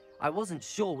 I wasn't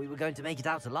sure we were going to make it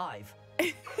out alive.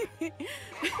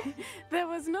 There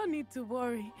was no need to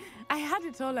worry. I had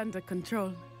it all under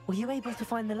control. Were you able to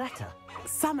find the letter?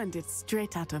 Summoned it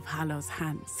straight out of Hallow's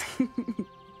hands.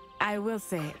 I will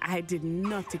say, I did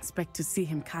not expect to see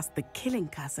him cast the killing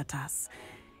curse at us.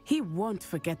 He won't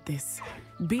forget this.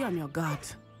 Be on your guard.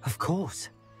 Of course.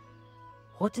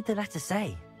 What did the letter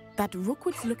say? That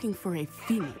Rookwood's looking for a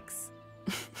phoenix.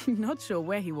 Not sure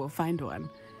where he will find one.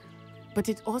 But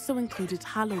it also included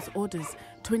Hallow's orders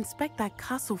to inspect that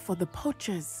castle for the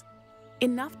poachers.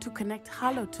 Enough to connect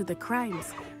Hallow to the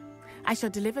crimes. I shall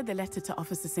deliver the letter to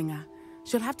Officer Singer.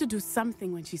 She'll have to do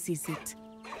something when she sees it.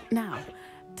 Now,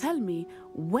 tell me,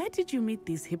 where did you meet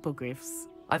these hippogriffs?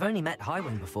 I've only met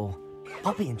Highwing before.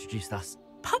 Poppy introduced us.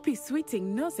 Poppy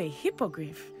Sweeting knows a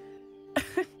hippogriff.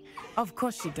 Of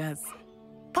course she does.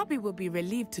 Poppy will be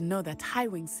relieved to know that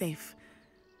Highwing's safe.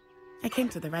 I came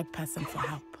to the right person for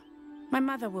help. My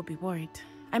mother will be worried.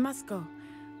 I must go.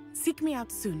 Seek me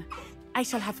out soon. I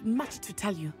shall have much to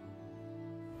tell you.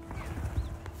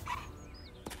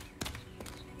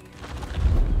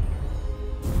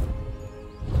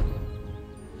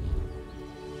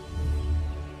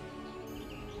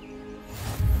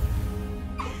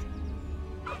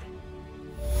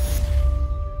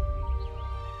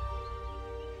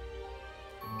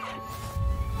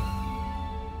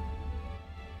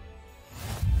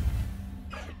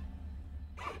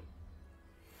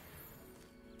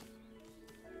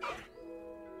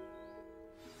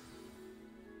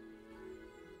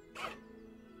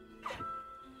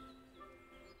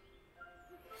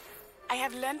 I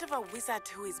have learned of a wizard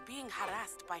who is being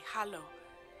harassed by Hallow.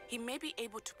 He may be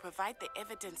able to provide the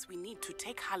evidence we need to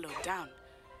take Hallow down.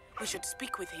 We should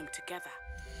speak with him together.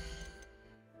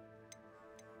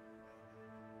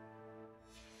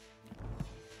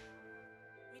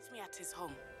 Meet me at his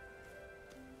home.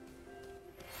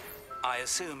 I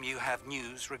assume you have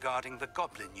news regarding the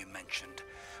goblin you mentioned.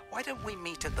 Why don't we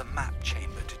meet at the map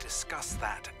chamber to discuss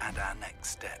that and our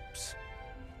next steps?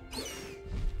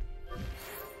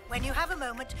 When you have a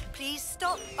moment, please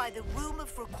stop by the Room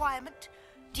of Requirement.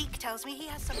 Deke tells me he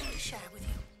has something to share with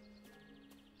you.